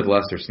even with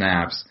lesser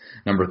snaps,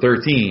 number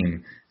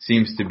 13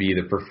 seems to be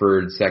the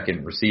preferred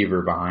second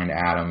receiver behind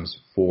Adams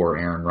for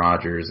Aaron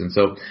Rodgers. And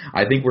so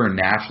I think we're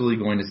naturally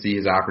going to see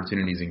his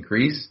opportunities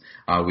increase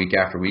week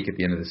after week at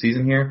the end of the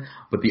season here.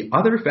 But the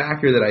other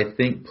factor that I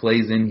think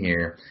plays in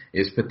here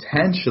is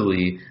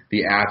potentially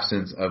the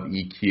absence of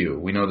EQ.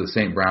 We know that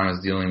St. Brown is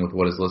dealing with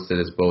what is listed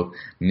as both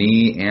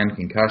knee and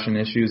concussion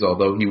issues,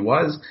 although he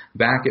was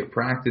back at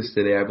practice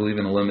today, I believe,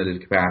 in a limited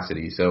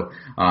capacity. So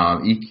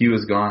EQ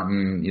has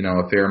gotten,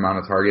 a fair amount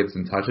of targets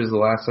and touches the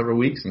last several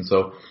weeks. And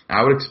so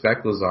I would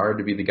expect Lazard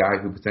to be the guy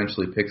who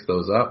potentially picks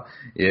those up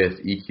if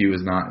EQ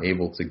is not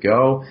able to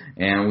go.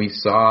 And we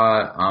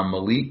saw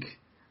Malik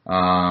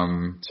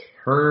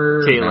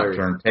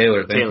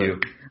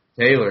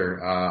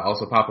Taylor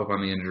also pop up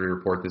on the injury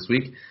report this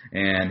week,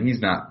 and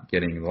he's not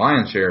getting the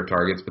lion's share of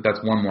targets, but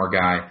that's one more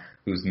guy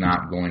who's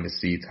not going to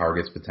see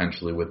targets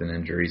potentially with an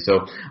injury.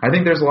 So I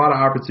think there's a lot of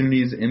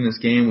opportunities in this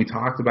game. We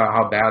talked about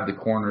how bad the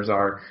corners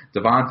are.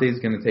 Devontae's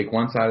going to take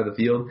one side of the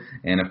field,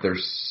 and if they're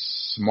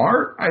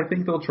smart, I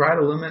think they'll try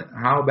to limit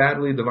how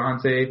badly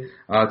Devontae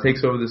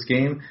takes over this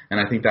game, and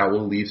I think that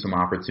will leave some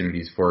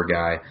opportunities for a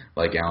guy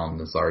like Allen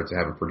Lazard to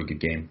have a pretty good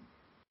game.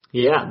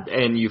 Yeah,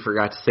 and you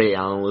forgot to say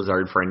Allen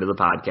Lazard, friend of the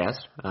podcast.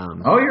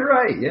 Oh, you're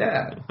right.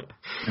 Yeah.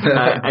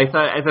 I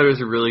thought it was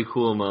a really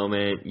cool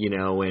moment,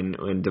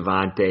 when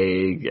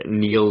Devontae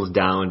kneels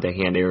down to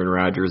hand Aaron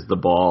Rodgers the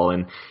ball,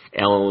 and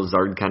Allen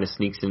Lazard kind of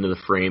sneaks into the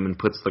frame and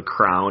puts the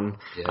crown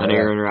on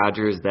Aaron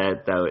Rodgers.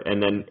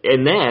 And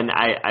then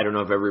I don't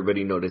know if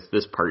everybody noticed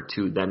this part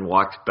too. Then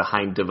walked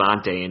behind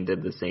Devontae and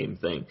did the same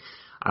thing.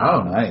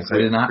 Oh, nice! I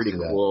did not see that.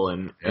 Pretty cool.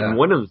 And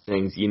one of the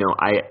things,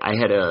 I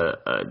had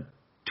a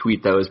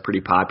tweet that was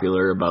pretty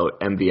popular about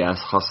MVS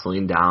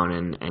hustling down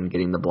and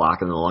getting the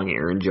block in the long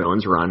Aaron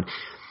Jones run.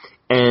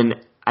 And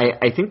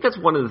I think that's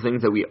one of the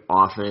things that we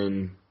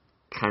often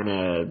kind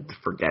of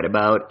forget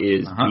about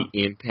is the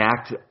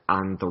impact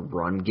on the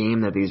run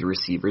game that these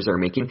receivers are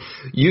making.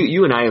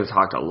 You and I have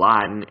talked a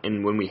lot,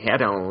 and when we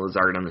had Allen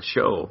Lazard on the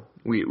show,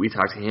 we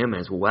talked to him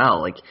as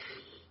well. Like,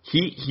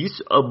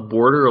 he's a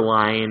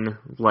borderline,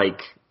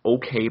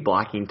 okay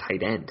blocking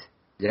tight end.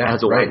 Yeah,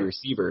 as a wide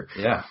receiver.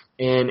 Yeah.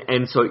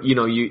 And so,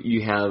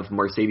 you have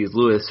Mercedes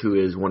Lewis, who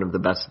is one of the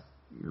best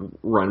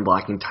run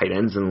blocking tight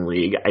ends in the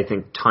league. I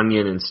think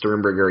Tunyon and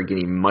Sternberger are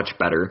getting much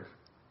better.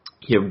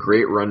 You have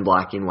great run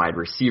blocking wide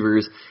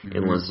receivers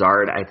in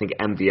Lazard. I think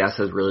MVS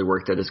has really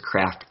worked at his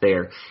craft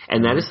there.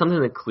 And that is something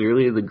that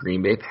clearly the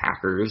Green Bay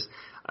Packers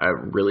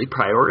really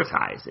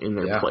prioritize in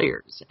their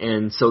players.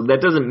 And so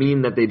that doesn't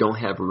mean that they don't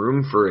have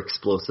room for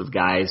explosive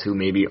guys who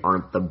maybe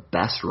aren't the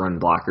best run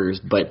blockers,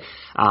 but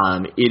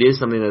it is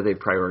something that they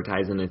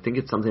prioritize, and I think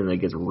it's something that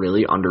gets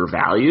really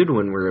undervalued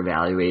when we're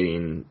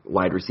evaluating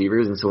wide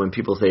receivers. And so when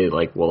people say,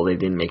 well, they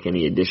didn't make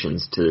any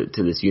additions to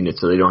this unit,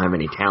 so they don't have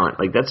any talent,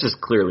 that's just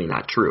clearly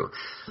not true.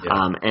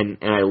 Yeah. And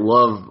I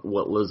love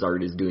what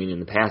Lazard is doing in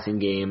the passing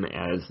game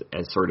as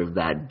sort of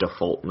that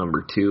default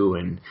number 2.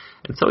 And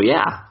so,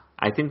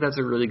 I think that's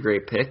a really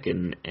great pick,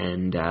 and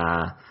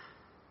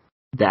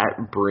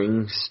that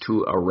brings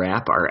to a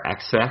wrap our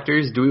X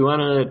Factors. Do we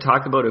want to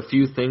talk about a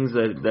few things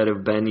that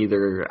have been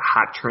either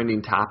hot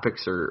trending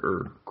topics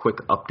or quick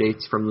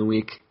updates from the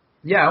week?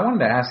 Yeah, I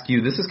wanted to ask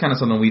you, this is kind of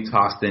something we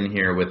tossed in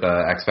here with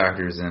X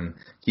Factors and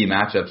key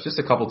matchups just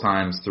a couple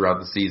times throughout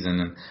the season,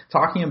 and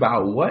talking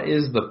about what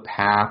is the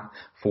path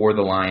for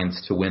the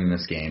Lions to win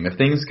this game. If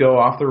things go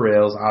off the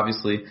rails,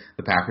 obviously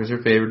the Packers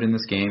are favored in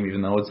this game,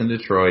 even though it's in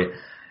Detroit.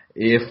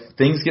 If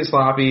things get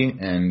sloppy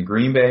and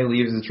Green Bay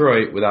leaves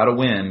Detroit without a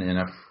win in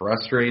a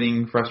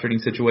frustrating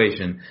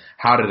situation,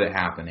 how did it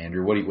happen,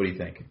 Andrew? What do you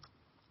think?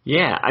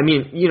 Yeah, I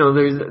mean, you know,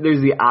 there's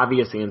the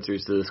obvious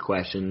answers to this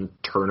question: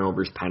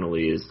 turnovers,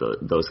 penalties,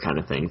 those kind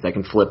of things that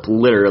can flip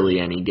literally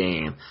any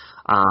game.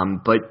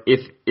 But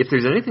if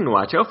there's anything to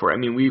watch out for, I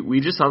mean,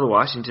 we just saw the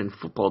Washington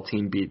football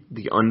team beat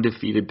the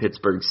undefeated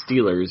Pittsburgh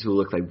Steelers, who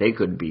looked like they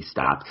couldn't be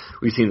stopped.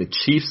 We've seen the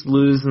Chiefs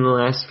lose in the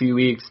last few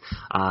weeks,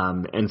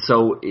 and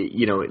so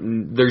you know,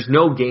 there's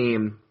no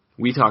game.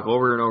 We talk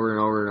over and over and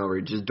over and over.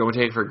 Just don't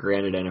take for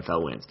granted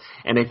NFL wins.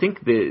 And I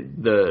think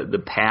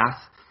the path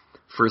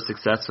for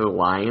success for the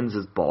Lions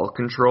is ball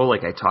control,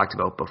 like I talked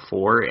about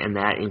before, and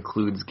that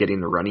includes getting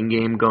the running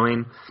game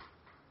going.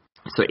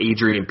 So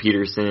Adrian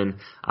Peterson,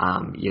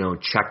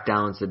 check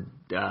downs to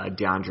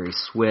DeAndre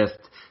Swift,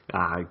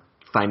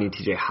 finding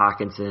TJ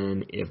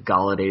Hawkinson. If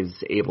Galladay's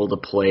able to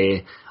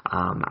play,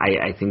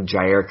 I think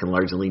Jair can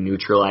largely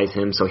neutralize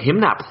him. So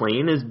him not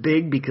playing is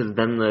big because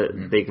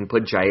then they can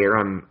put Jair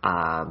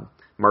on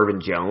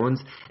Marvin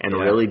Jones and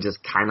really just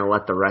kind of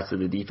let the rest of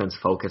the defense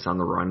focus on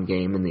the run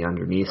game and the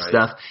underneath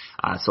stuff.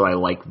 So I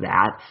like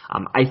that.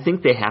 I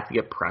think they have to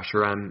get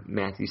pressure on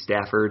Matthew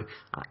Stafford,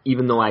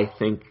 even though I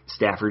think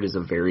Stafford is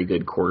a very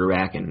good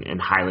quarterback and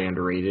highly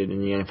underrated in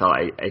the NFL.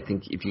 I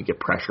think if you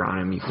get pressure on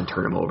him, you can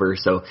turn him over.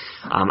 So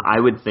I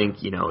would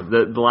think, you know,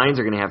 the Lions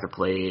are going to have to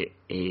play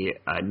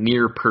a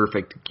near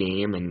perfect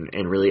game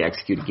and really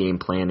execute a game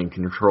plan and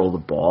control the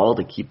ball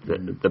to keep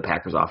the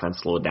Packers offense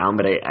slowed down.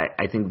 But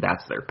I think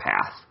that's their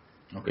path,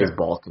 is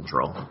ball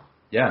control.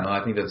 Yeah, no,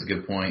 I think that's a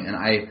good point.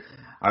 And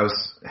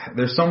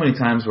there's so many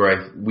times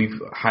where we've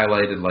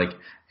highlighted like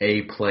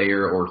a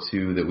player or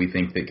two that we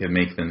think that could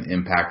make an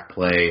impact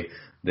play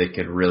that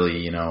could really,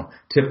 you know,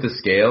 tip the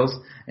scales.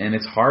 And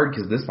it's hard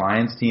because this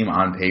Lions team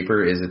on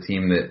paper is a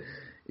team that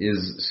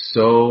is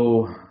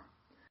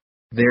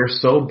they're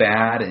so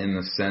bad in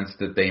the sense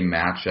that they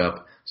match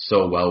up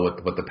so well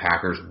with what the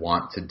Packers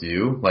want to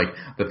do. Like,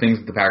 the things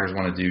that the Packers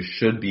want to do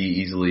should be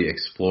easily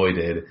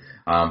exploited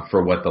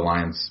for what the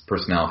Lions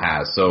personnel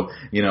has. So,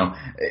 you know,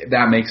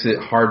 that makes it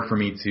hard for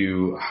me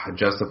to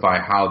justify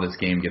how this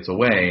game gets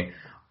away.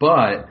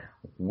 But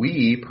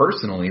we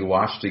personally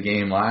watched a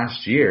game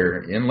last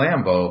year in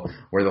Lambeau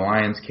where the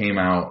Lions came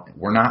out.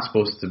 We're not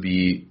supposed to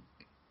be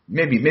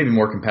maybe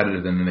more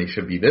competitive than they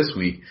should be this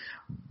week,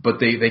 but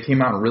they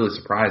came out and really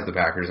surprised the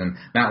Packers. And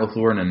Matt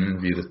LaFleur in an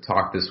interview that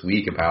talked this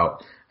week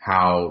about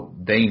how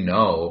they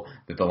know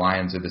that the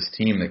Lions are this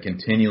team that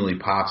continually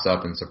pops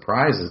up and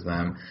surprises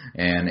them.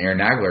 And Aaron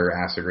Nagler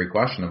asked a great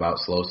question about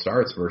slow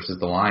starts versus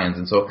the Lions.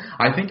 And so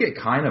I think it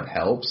kind of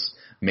helps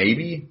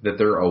maybe that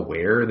they're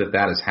aware that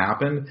that has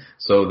happened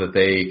so that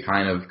they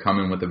kind of come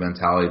in with the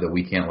mentality that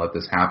we can't let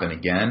this happen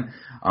again.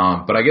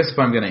 But I guess if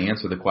I'm going to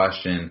answer the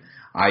question,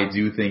 I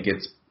do think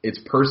it's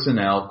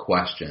personnel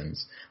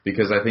questions,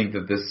 because I think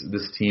that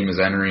this team is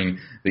entering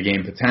the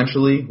game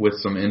potentially with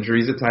some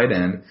injuries at tight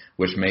end,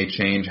 which may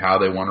change how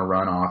they want to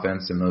run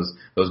offense in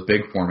those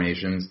big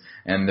formations.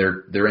 And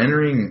they're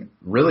entering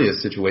really a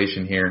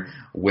situation here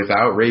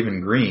without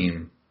Raven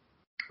Green,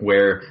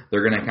 where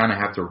they're going to kind of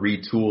have to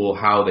retool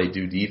how they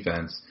do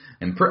defense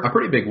in a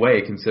pretty big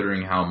way,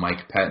 considering how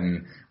Mike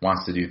Pettin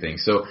wants to do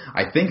things. So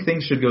I think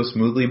things should go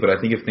smoothly, but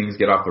I think if things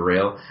get off the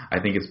rail, I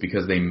think it's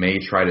because they may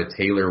try to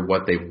tailor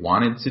what they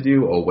wanted to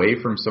do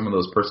away from some of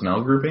those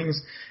personnel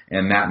groupings,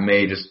 and that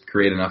may just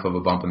create enough of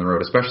a bump in the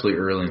road, especially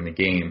early in the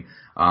game,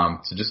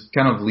 to just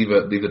kind of leave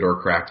the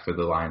door cracked for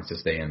the Lions to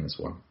stay in this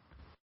one.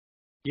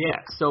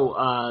 Yeah, so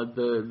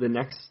the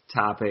next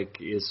topic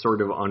is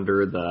sort of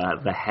under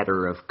the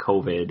header of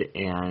COVID,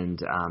 and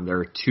there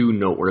are two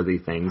noteworthy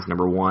things.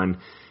 Number one,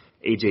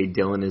 A.J.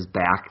 Dillon is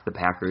back. The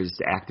Packers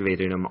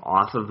activated him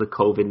off of the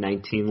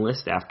COVID-19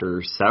 list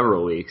after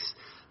several weeks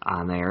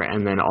on there.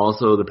 And then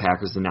also the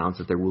Packers announced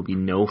that there will be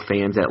no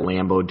fans at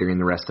Lambeau during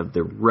the rest of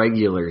the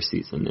regular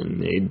season,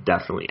 and they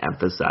definitely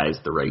emphasized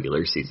the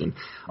regular season,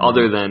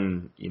 other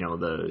than, you know,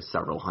 the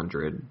several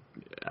hundred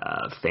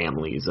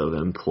families of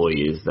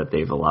employees that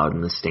they've allowed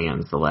in the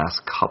stands the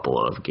last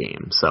couple of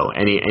games. So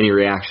any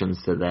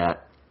reactions to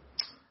that?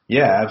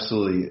 Yeah,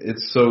 absolutely.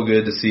 It's so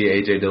good to see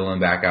A.J. Dillon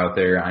back out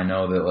there. I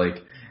know that,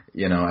 like,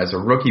 you know, as a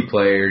rookie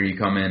player, you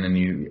come in and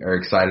you are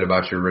excited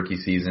about your rookie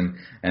season,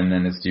 and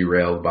then it's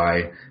derailed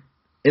by,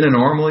 in a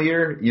normal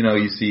year, you know,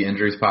 you see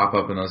injuries pop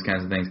up and those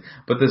kinds of things.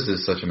 But this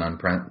is such an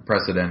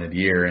unprecedented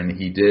year, and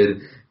he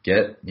did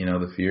get, you know,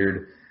 the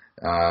feared,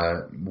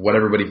 what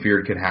everybody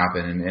feared could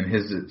happen. And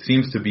it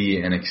seems to be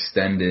an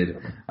extended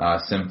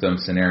symptom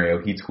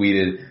scenario. He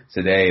tweeted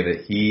today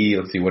that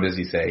let's see, what does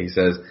he say? He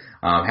says,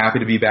 happy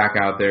to be back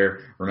out there.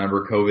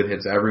 Remember, COVID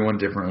hits everyone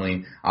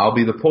differently. I'll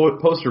be the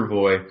poster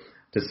boy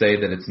to say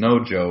that it's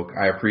no joke.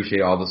 I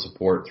appreciate all the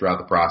support throughout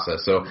the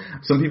process. So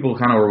some people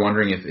kind of were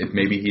wondering if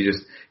maybe he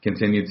just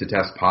continued to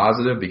test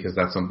positive, because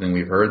that's something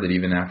we've heard, that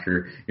even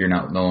after you're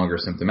no longer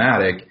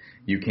symptomatic,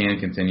 you can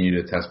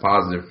continue to test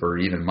positive for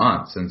even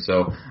months. And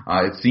so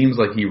it seems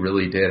like he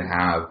really did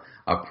have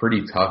a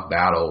pretty tough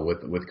battle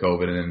with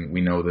COVID, and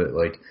we know that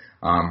like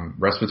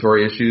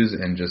respiratory issues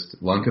and just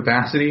lung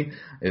capacity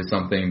is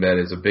something that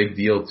is a big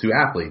deal to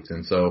athletes.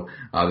 And so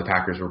the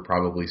Packers were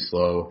probably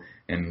slow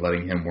in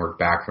letting him work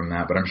back from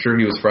that. But I'm sure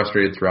he was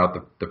frustrated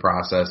throughout the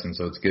process, and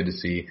so it's good to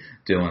see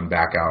Dillon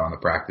back out on the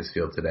practice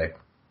field today.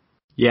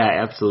 Yeah,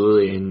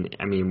 absolutely. And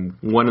I mean,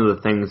 one of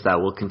the things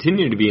that will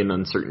continue to be an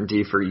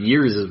uncertainty for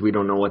years is we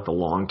don't know what the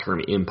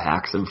long-term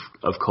impacts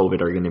of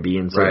COVID are going to be,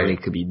 and certainly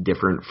it could be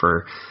different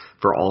for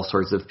all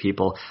sorts of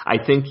people. I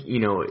think,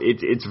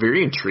 it's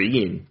very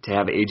intriguing to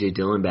have A.J.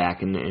 Dillon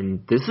back,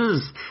 and this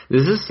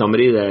is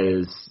somebody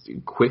that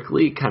is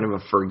quickly kind of a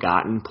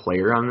forgotten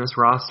player on this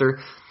roster.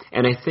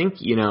 And I think,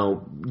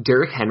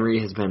 Derrick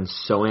Henry has been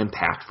so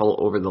impactful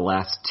over the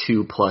last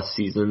 2+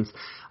 seasons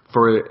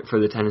for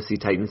the Tennessee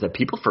Titans that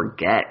people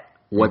forget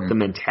what the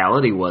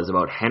mentality was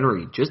about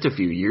Henry just a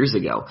few years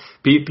ago.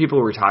 People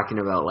were talking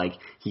about, like,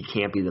 he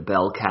can't be the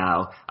bell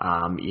cow.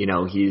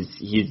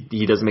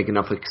 He doesn't make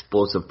enough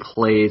explosive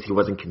plays. He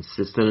wasn't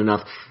consistent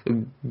enough.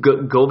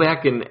 Go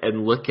back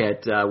and look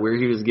at where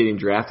he was getting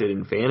drafted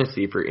in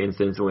fantasy, for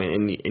instance,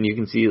 and you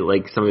can see,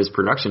 like, some of his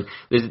production.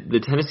 The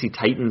Tennessee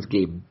Titans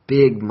gave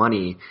big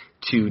money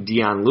to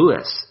Dion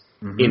Lewis,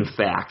 in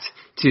fact,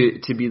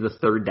 to be the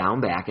third down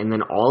back, and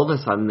then all of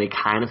a sudden they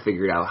kind of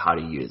figured out how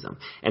to use him.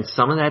 And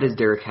some of that is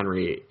Derrick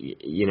Henry,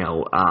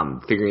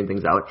 figuring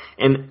things out.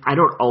 And I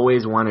don't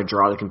always want to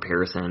draw the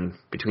comparison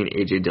between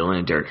A.J. Dillon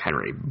and Derrick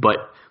Henry, but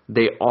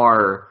they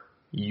are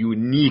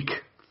unique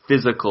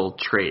physical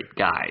trait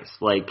guys.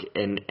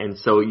 And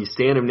so you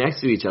stand them next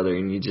to each other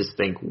and you just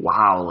think,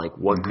 wow, like,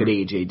 what could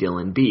A.J.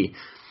 Dillon be?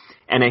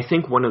 And I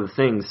think one of the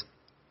things,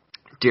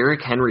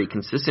 Derrick Henry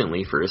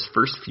consistently for his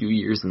first few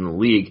years in the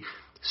league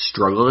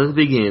struggled at the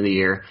beginning of the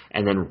year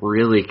and then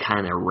really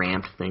kind of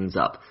ramped things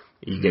up.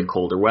 You get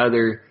colder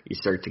weather, you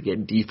start to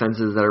get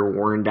defenses that are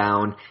worn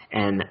down,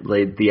 and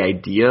the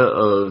idea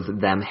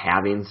of them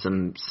having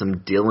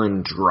some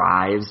Dillon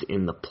drives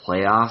in the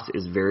playoffs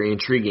is very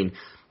intriguing.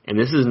 And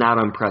this is not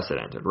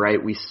unprecedented,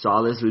 right? We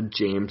saw this with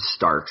James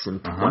Starks in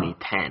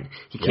 2010.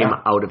 He came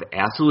out of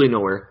absolutely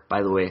nowhere.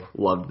 By the way,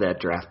 loved that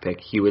draft pick.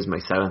 He was my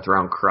 7th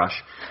round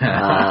crush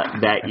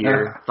that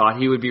year. Thought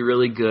he would be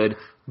really good.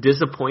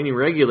 Disappointing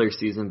regular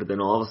season, but then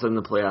all of a sudden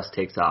the playoffs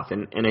takes off.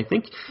 And I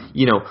think,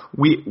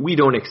 we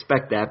don't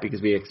expect that,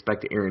 because we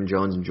expect Aaron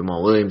Jones and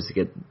Jamal Williams to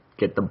get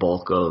the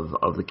bulk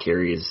of the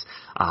carries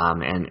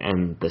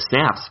and the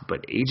snaps,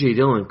 but A.J.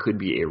 Dillon could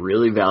be a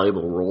really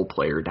valuable role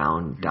player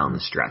down the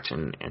stretch,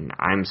 and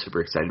I'm super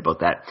excited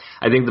about that.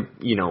 I think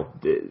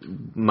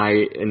my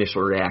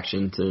initial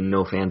reaction to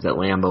no fans at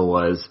Lambeau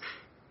was,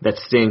 that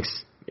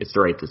stinks. It's the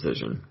right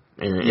decision.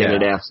 And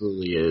it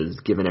absolutely is,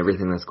 given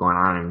everything that's going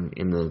on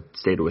in the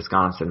state of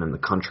Wisconsin and the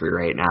country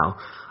right now.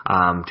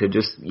 To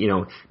just,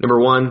 number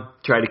one,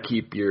 try to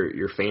keep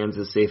your fans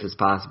as safe as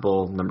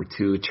possible. Number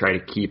two, try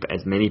to keep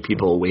as many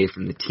people away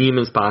from the team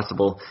as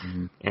possible.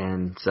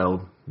 And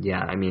so,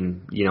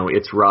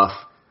 it's rough.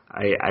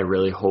 I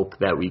really hope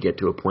that we get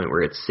to a point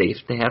where it's safe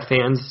to have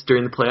fans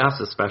during the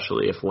playoffs,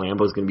 especially if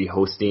Lambeau's going to be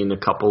hosting a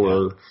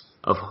couple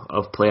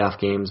of playoff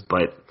games.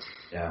 But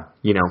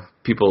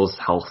people's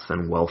health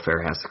and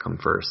welfare has to come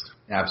first.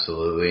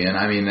 Absolutely. And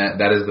I mean,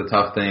 that is the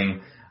tough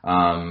thing.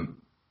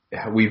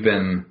 We've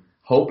been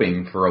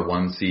hoping for a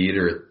 1 seed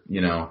or,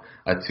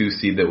 a 2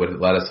 seed that would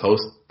let us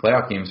host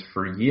playoff games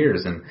for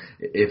years. And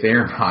if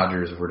Aaron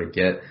Rodgers were to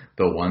get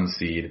the 1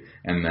 seed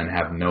and then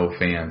have no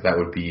fans, that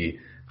would be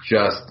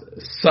just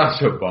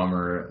such a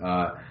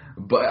bummer.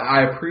 But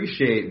I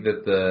appreciate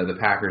that the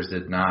Packers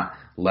did not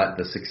let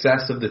the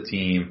success of the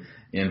team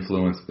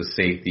influence the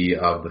safety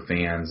of the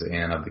fans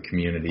and of the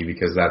community,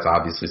 because that's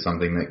obviously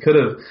something that could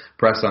have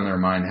pressed on their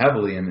mind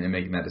heavily in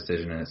making that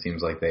decision, and it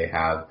seems like they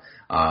have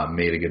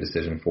made a good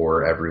decision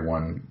for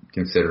everyone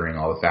considering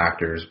all the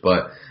factors.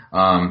 But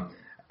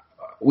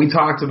we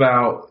talked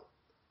about,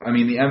 the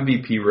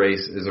MVP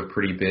race is a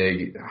pretty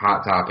big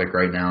hot topic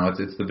right now.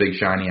 It's the big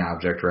shiny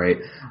object, right?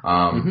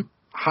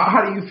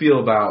 How do you feel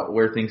about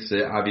where things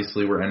sit?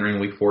 Obviously, we're entering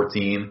week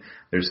 14.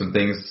 There's some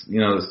things,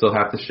 that still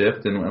have to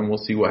shift, and we'll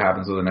see what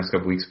happens over the next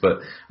couple weeks.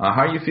 But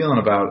how are you feeling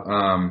about,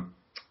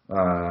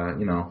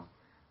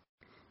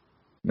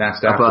 Matt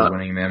Stafford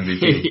winning the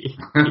MVP?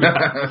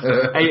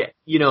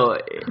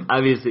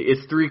 Obviously,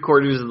 it's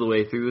 3/4 of the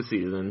way through the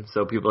season,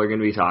 so people are going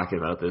to be talking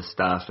about this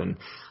stuff, and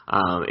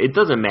it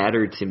doesn't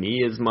matter to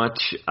me as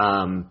much.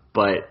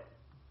 But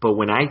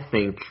when I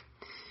think,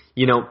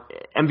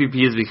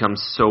 MVP has become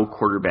so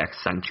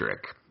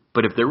quarterback-centric.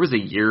 But if there was a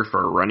year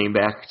for a running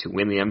back to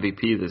win the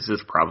MVP, this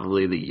is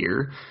probably the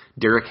year.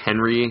 Derrick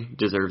Henry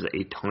deserves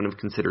a ton of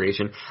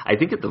consideration. I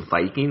think if the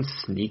Vikings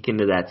sneak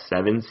into that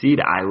 7 seed,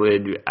 I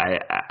would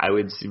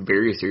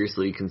very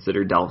seriously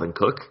consider Dalvin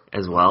Cook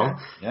as well,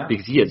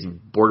 because he has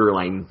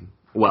borderline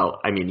well,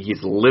 I mean,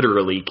 he's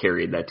literally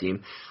carried that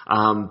team.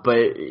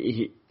 But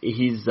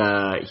he's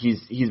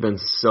been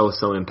so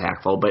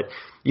impactful. But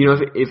you know,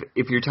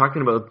 if you're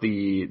talking about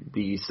the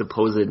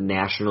supposed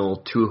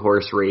national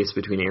 2-horse race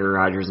between Aaron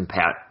Rodgers and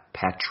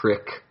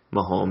Patrick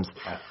Mahomes,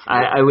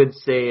 I would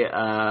say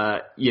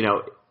you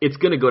know, it's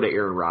going to go to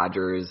Aaron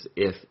Rodgers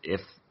if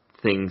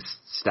things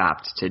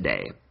stopped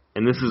today,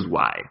 and this is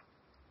why.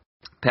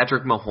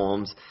 Patrick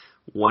Mahomes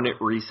won it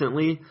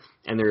recently,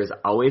 and there is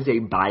always a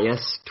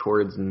bias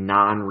towards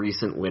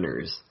non-recent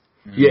winners.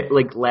 Yeah,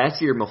 like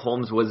last year,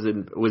 Mahomes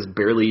was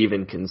barely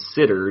even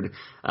considered,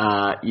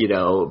 you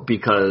know,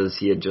 because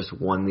he had just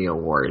won the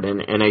award.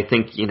 And I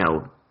think, you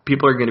know,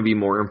 people are going to be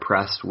more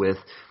impressed with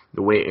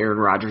the way Aaron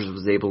Rodgers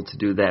was able to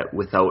do that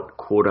without,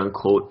 quote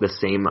unquote, the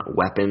same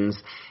weapons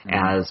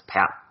as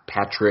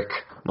Patrick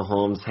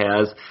Mahomes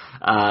has.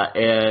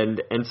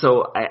 And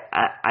so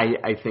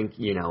I think,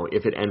 you know,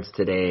 if it ends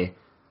today,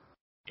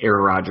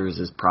 Aaron Rodgers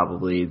is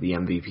probably the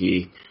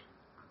MVP.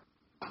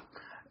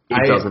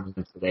 It doesn't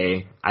end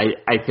today.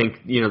 I think,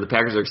 you know, the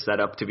Packers are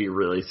set up to be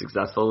really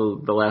successful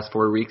the last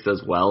 4 weeks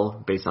as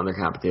well, based on their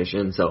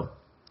competition. So,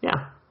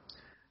 yeah.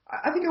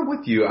 I think I'm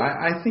with you.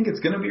 I think it's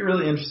going to be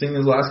really interesting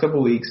these last couple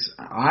of weeks.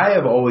 I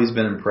have always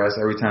been impressed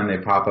every time they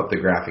pop up the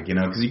graphic, you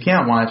know, because you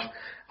can't watch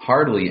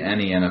hardly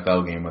any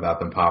NFL game without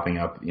them popping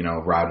up, you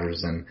know,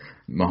 Rodgers and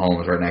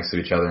Mahomes right next to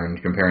each other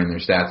and comparing their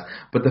stats.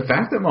 But the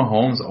fact that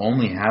Mahomes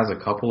only has a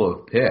couple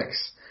of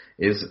picks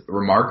is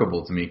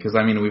remarkable to me, because,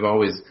 I mean, we've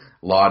always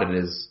lauded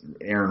as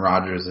Aaron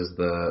Rodgers as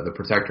the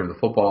protector of the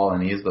football,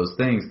 and he is those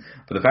things.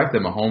 But the fact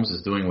that Mahomes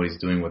is doing what he's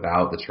doing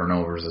without the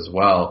turnovers as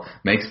well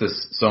makes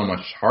this so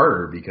much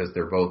harder, because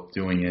they're both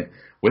doing it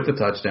with the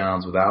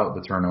touchdowns, without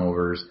the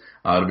turnovers.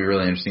 It'll be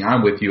really interesting.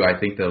 I'm with you. I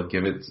think they'll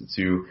give it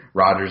to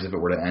Rodgers if it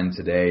were to end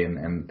today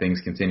and things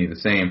continue the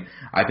same.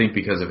 I think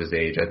because of his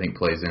age, I think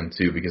plays in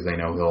too, because they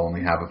know he'll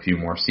only have a few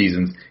more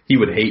seasons. He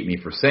would hate me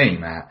for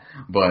saying that,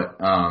 but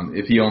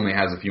if he only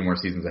has a few more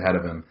seasons ahead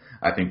of him,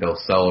 I think they'll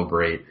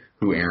celebrate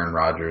who Aaron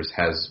Rodgers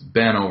has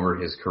been over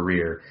his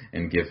career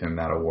and give him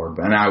that award.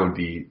 And I would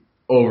be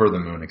over the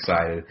moon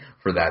excited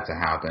for that to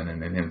happen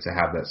and him to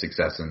have that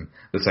success in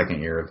the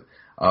second year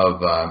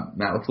of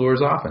Matt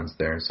LaFleur's offense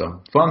there.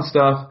 So fun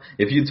stuff.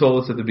 If you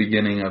told us at the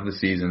beginning of the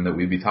season that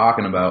we'd be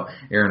talking about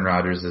Aaron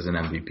Rodgers as an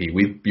MVP,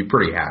 we'd be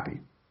pretty happy.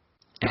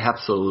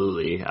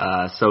 Absolutely.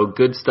 So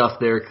good stuff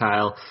there,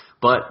 Kyle.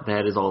 But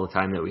that is all the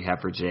time that we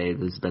have for today.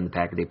 This has been the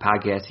Pack a Day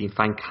Podcast. You can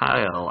find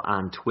Kyle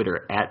on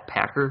Twitter at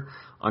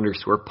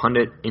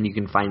Packer_pundit, and you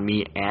can find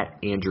me at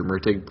Andrew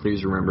Mertig.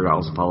 Please remember to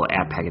also follow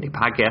at Pack a Day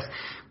Podcast.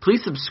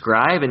 Please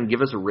subscribe and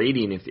give us a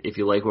rating if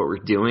you like what we're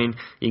doing.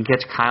 You can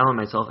catch Kyle and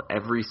myself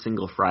every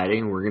single Friday,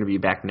 and we're going to be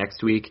back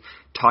next week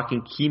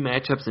talking key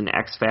matchups and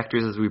X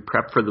factors as we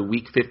prep for the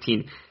Week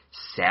 15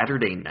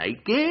 Saturday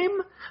night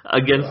game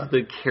against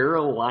the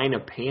Carolina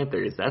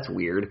Panthers. That's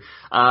weird.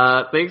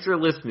 Thanks for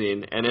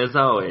listening, and as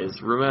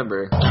always,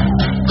 remember...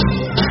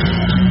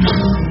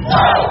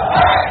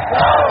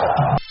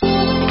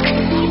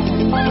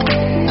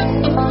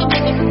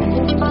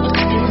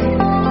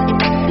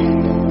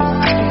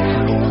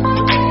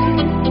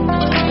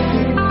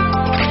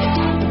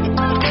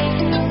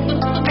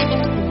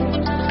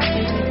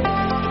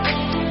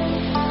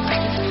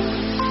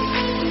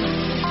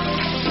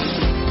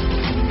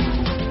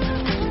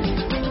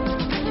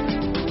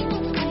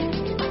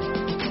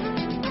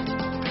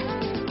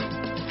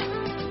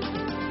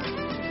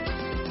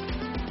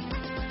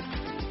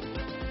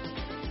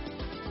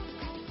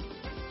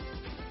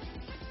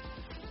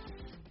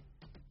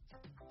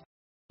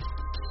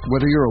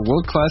 Whether you're a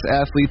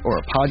world-class athlete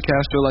or a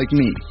podcaster like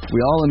me, we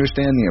all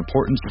understand the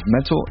importance of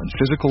mental and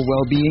physical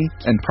well-being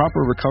and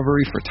proper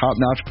recovery for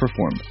top-notch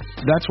performance.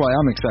 That's why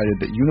I'm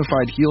excited that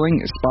Unified Healing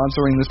is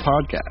sponsoring this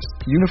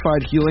podcast.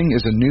 Unified Healing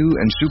is a new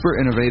and super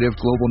innovative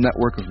global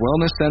network of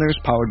wellness centers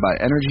powered by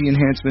Energy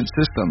Enhancement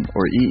System,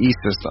 or EE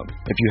System.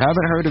 If you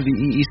haven't heard of the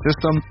EE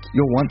System,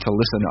 you'll want to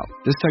listen up.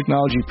 This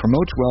technology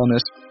promotes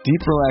wellness,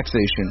 deep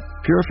relaxation,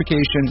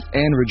 purification,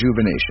 and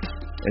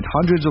rejuvenation. In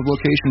hundreds of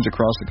locations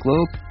across the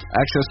globe,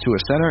 access to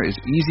a center is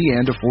easy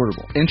and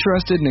affordable.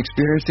 Interested in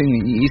experiencing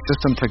the EE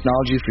System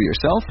technology for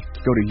yourself?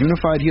 Go to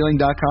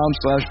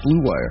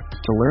unifydhealing.com/bluewire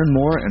to learn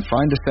more and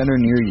find a center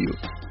near you.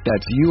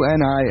 That's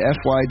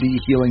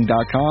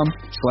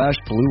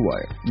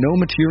unifydhealing.com/bluewire. No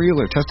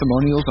material or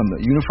testimonials on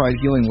the Unified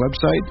Healing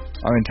website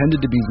are intended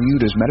to be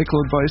viewed as medical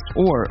advice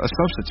or a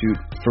substitute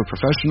for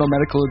professional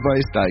medical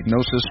advice,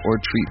 diagnosis, or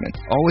treatment.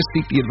 Always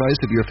seek the advice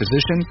of your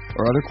physician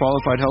or other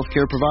qualified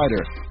healthcare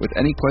provider with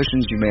any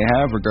questions you may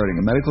have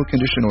regarding a medical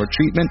condition or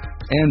treatment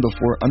and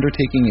before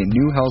undertaking a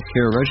new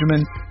healthcare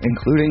regimen,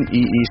 including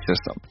EE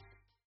System.